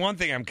if there's one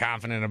thing I'm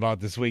confident about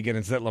this weekend,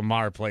 it's that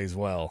Lamar plays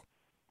well.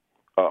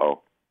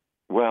 Uh-oh.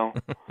 Well,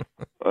 this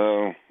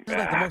is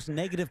like the most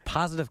negative,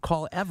 positive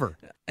call ever.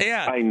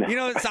 Yeah, I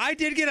know. So I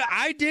did get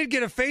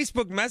a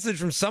Facebook message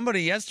from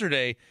somebody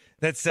yesterday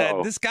that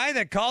said this guy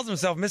that calls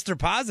himself Mr.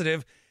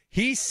 Positive,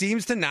 he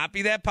seems to not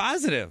be that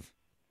positive.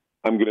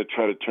 I'm going to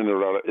try to turn it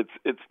around.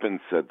 It's been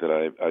said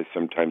that I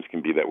sometimes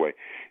can be that way.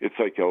 It's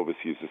like Elvis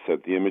used to say,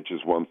 the image is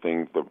one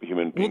thing, the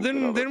human being.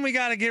 Well, then we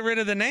got to get rid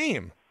of the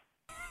name.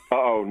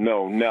 Oh,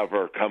 no,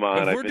 never. Come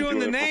on. If we're doing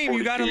the name,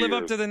 you got to live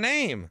up to the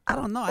name. I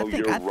don't know. I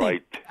think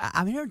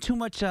I'm hearing too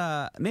much.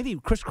 Maybe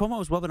Chris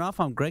Cuomo is rubbing off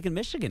on Greg in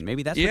Michigan.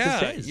 Maybe that's what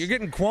this is. You're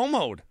getting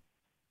Cuomo'd.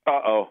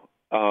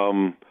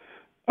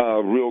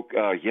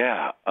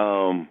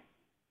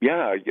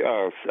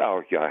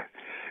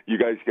 You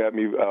guys got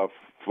me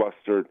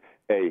flustered.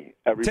 Hey,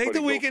 everybody, take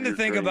the weekend to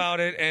think about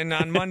it, and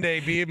on Monday,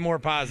 be more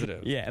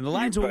positive. Yeah, and the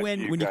Lions will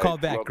win when you call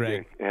back,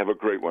 Greg. Have a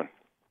great one.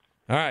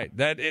 All right,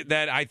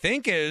 that I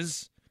think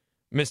is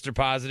Mr.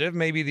 Positive,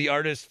 maybe the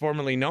artist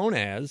formerly known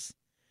as.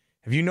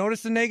 Have you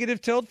noticed a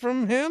negative tilt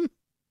from him?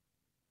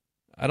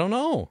 I don't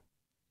know.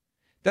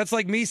 That's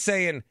like me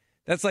saying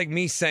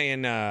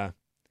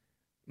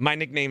my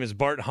nickname is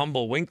Bart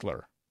Humble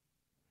Winkler,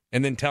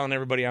 and then telling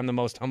everybody I'm the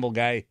most humble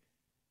guy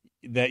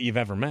that you've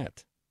ever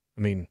met.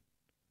 I mean,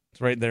 it's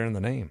right there in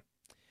the name.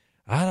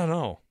 I don't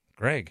know,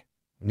 Greg.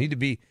 Need to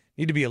be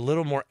a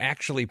little more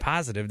actually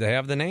positive to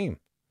have the name.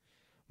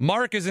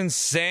 Mark is in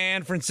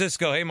San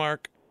Francisco. Hey,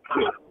 Mark.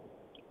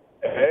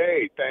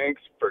 Hey,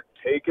 thanks for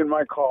taking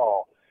my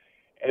call.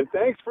 And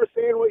thanks for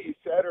saying what you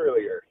said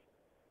earlier.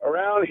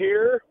 Around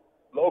here,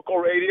 local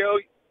radio,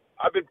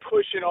 I've been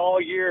pushing all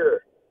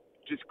year,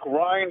 just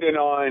grinding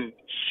on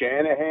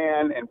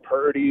Shanahan and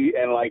Purdy.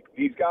 And,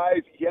 these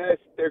guys, yes,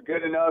 they're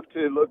good enough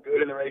to look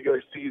good in the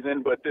regular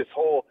season, but this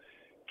whole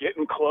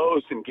getting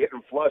close and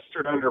getting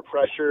flustered under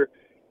pressure,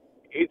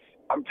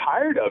 I'm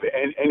tired of it.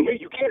 And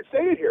you can't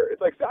say it here.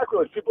 It's like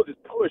sacrilege. People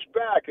just push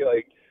back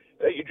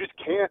that you just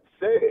can't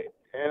say it.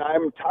 And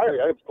I'm tired.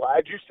 I'm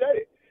glad you said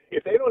it.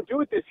 If they don't do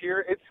it this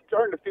year, it's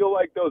starting to feel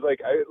like those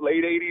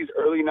late 80s,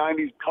 early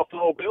 90s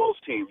Buffalo Bills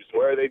teams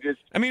where they just...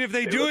 I mean, if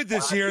they do it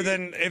this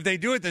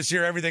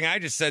year, everything I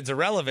just said is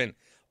irrelevant.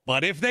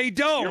 But if they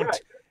don't,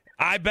 right.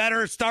 I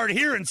better start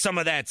hearing some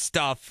of that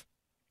stuff.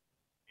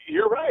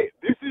 You're right.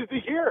 This is the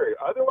year.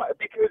 Otherwise,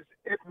 because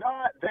if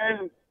not,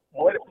 then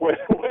when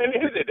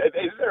is it?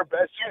 Is their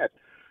best chance?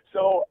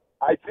 So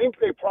I think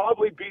they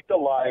probably beat the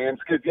Lions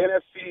because the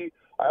NFC...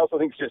 I also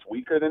think it's just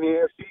weaker than the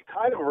AFC,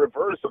 kind of a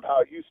reverse of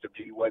how it used to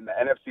be when the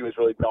NFC was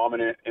really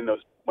dominant in those,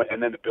 and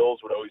then the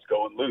Bills would always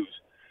go and lose.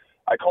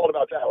 I called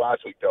about that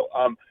last week, though.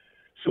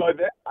 So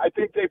I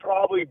think they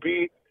probably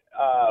beat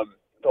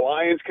the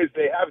Lions because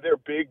they have their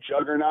big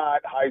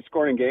juggernaut,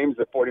 high-scoring games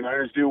that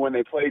 49ers do when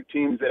they play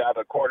teams that have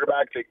a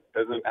quarterback that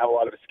doesn't have a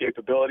lot of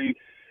escapability,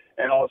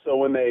 and also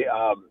when they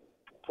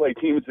play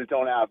teams that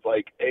don't have,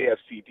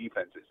 AFC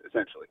defenses,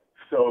 essentially.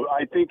 So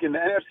I think in the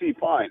NFC,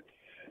 fine.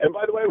 And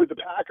by the way, with the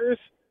Packers,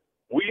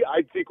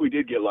 I think we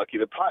did get lucky.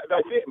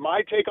 I think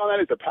my take on that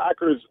is the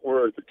Packers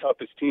were the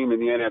toughest team in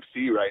the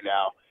NFC right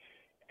now,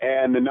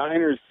 and the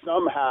Niners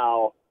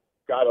somehow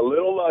got a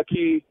little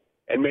lucky,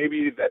 and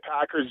maybe the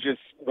Packers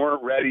just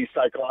weren't ready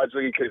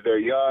psychologically because they're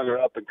young or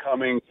up and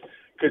coming.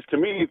 Because to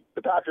me,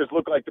 the Packers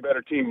look like the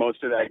better team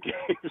most of that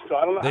game. So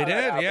I don't know. They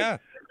did, yeah.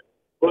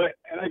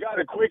 And I got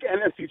a quick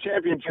NFC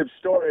Championship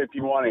story if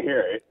you want to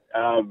hear it.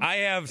 I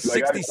have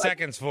 60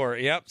 seconds for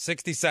it. Yep,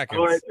 60 seconds.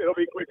 All right, it'll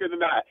be quicker than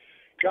that.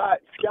 Got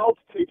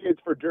scalped tickets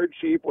for dirt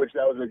cheap, which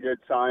that was a good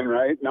sign,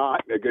 right?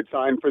 Not a good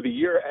sign for the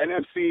year.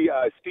 NFC,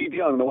 Steve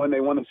Young, the one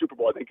they won the Super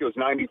Bowl. I think it was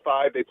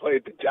 95. They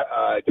played the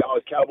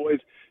Dallas Cowboys.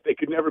 They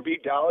could never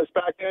beat Dallas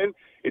back then.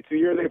 It's the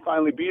year they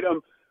finally beat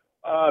them.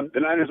 The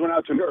Niners went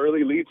out to an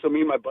early lead, so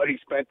me and my buddy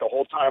spent the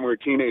whole time we were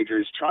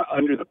teenagers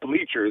under the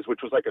bleachers,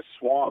 which was like a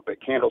swamp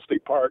at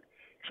Candlestick Park,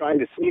 trying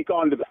to sneak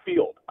onto the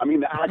field. I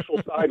mean, the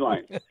actual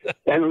sideline.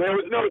 And there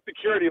was no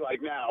security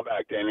like now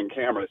back then and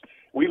cameras.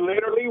 We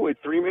literally, with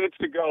 3 minutes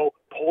to go,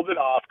 pulled it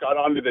off, got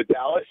onto the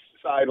Dallas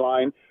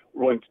sideline,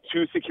 went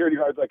 2 security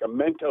guards like a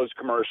Mentos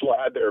commercial,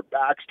 had their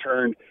backs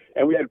turned,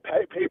 and we had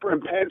paper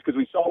and pens because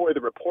we saw where the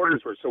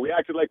reporters were. So we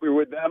acted like we were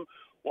with them,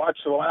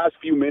 watched the last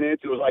few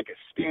minutes. It was like a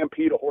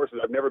stampede of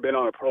horses. I've never been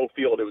on a pro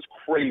field. It was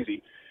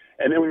crazy.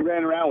 And then we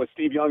ran around with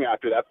Steve Young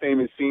after that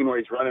famous scene where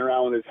he's running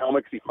around with his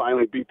helmet because he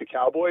finally beat the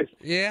Cowboys.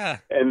 Yeah.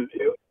 And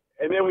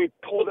then we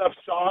pulled up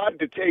sod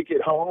to take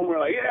it home. We're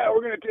like, yeah,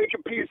 we're going to take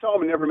a piece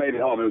home, and never made it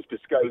home. It was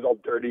disgusting. It was all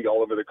dirty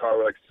all over the car.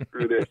 We're like,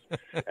 screw this.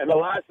 And the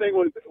last thing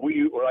was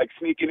we were like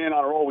sneaking in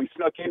on a roll. We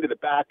snuck into the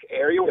back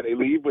area where they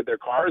leave with their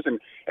cars, and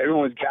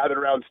everyone was gathered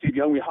around Steve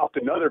Young. We hopped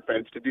another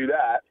fence to do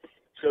that.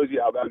 Shows you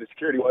how bad the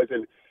security was.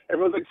 And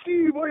everyone's like,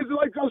 Steve, what is it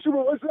like? Go Super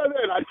Bowl, what's that?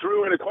 And I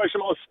threw in a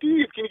question. Oh,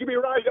 Steve, can you give me a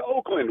ride to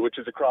Oakland, which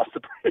is across the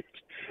bridge?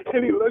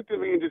 And he looked at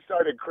me and just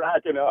started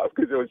cracking up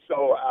because it was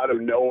so out of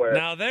nowhere.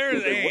 Now,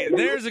 there's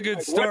a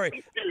good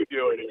story.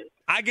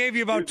 I gave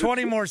you about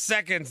 20 more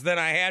seconds than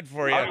I had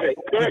for you. Okay,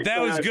 but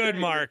that was good,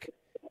 Mark.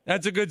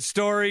 That's a good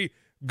story.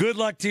 Good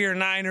luck to your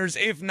Niners.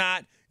 If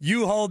not,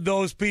 you hold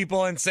those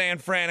people in San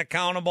Fran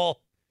accountable.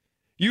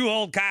 You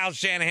hold Kyle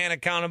Shanahan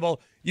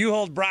accountable. You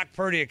hold Brock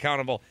Purdy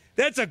accountable.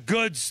 That's a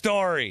good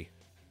story.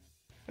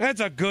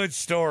 That's a good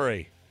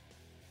story.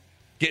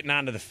 Getting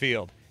onto the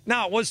field.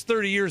 Now, it was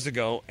 30 years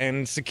ago,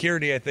 and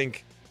security, I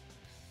think,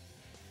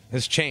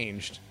 has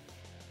changed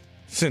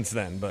since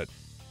then, but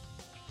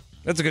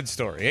that's a good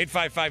story.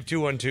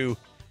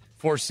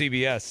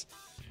 855-212-4CBS.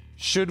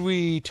 Should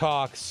we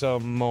talk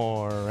some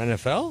more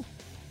NFL?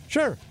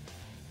 Sure.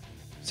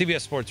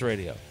 CBS Sports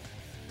Radio.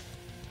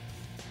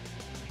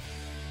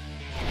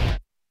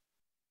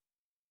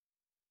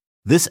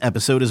 This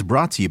episode is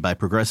brought to you by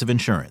Progressive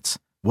Insurance.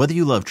 Whether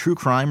you love true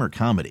crime or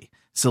comedy,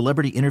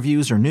 celebrity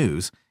interviews or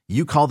news,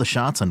 you call the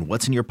shots on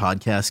what's in your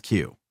podcast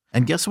queue.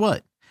 And guess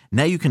what?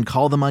 Now you can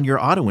call them on your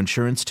auto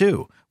insurance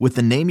too with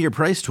the Name Your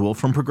Price tool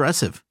from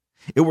Progressive.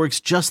 It works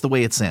just the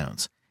way it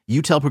sounds.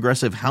 You tell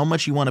Progressive how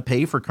much you want to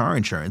pay for car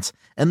insurance,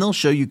 and they'll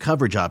show you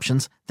coverage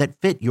options that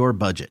fit your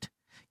budget.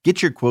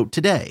 Get your quote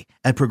today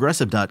at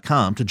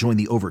Progressive.com to join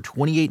the over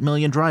 28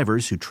 million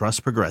drivers who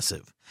trust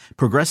Progressive.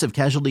 Progressive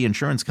Casualty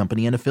Insurance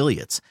Company and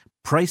Affiliates.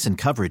 Price and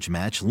coverage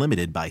match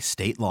limited by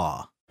state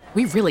law.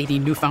 We really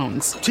need new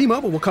phones.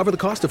 T-Mobile will cover the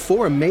cost of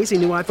 4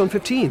 amazing new iPhone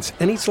 15s,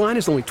 and each line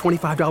is only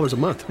 $25 a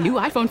month. New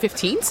iPhone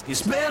 15s?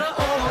 It's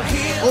better over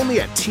here.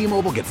 Only at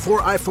T-Mobile, get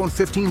 4 iPhone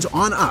 15s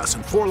on us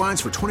and 4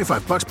 lines for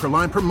 $25 per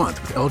line per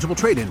month with eligible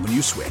trade-in when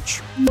you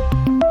switch.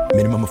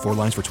 Minimum of 4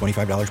 lines for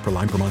 $25 per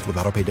line per month with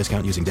autopay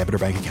discount using debit or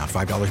bank account.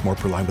 $5 more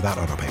per line without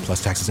autopay,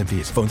 plus taxes and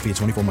fees. Phone fee at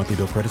 24 monthly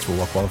bill credits for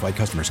well-qualified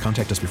customers.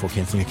 Contact us before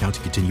canceling account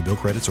to continue bill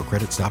credits or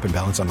credit stop and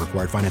balance on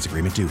required finance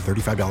agreement due.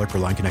 $35 per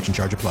line connection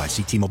charge applies.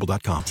 See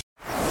T-Mobile.com.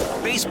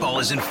 Baseball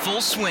is in full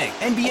swing.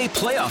 NBA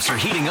playoffs are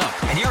heating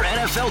up, and your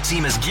NFL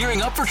team is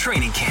gearing up for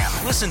training camp.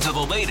 Listen to the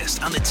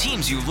latest on the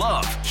teams you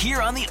love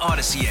here on the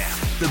Odyssey app.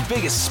 The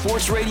biggest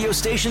sports radio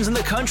stations in the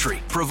country,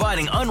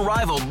 providing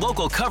unrivaled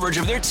local coverage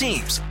of their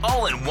teams,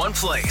 all in one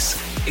place.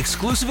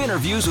 Exclusive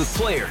interviews with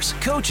players,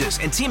 coaches,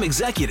 and team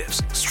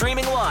executives,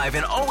 streaming live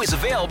and always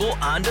available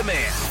on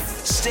demand.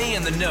 Stay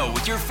in the know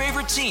with your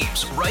favorite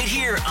teams right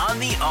here on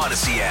the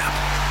Odyssey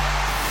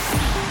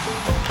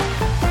app.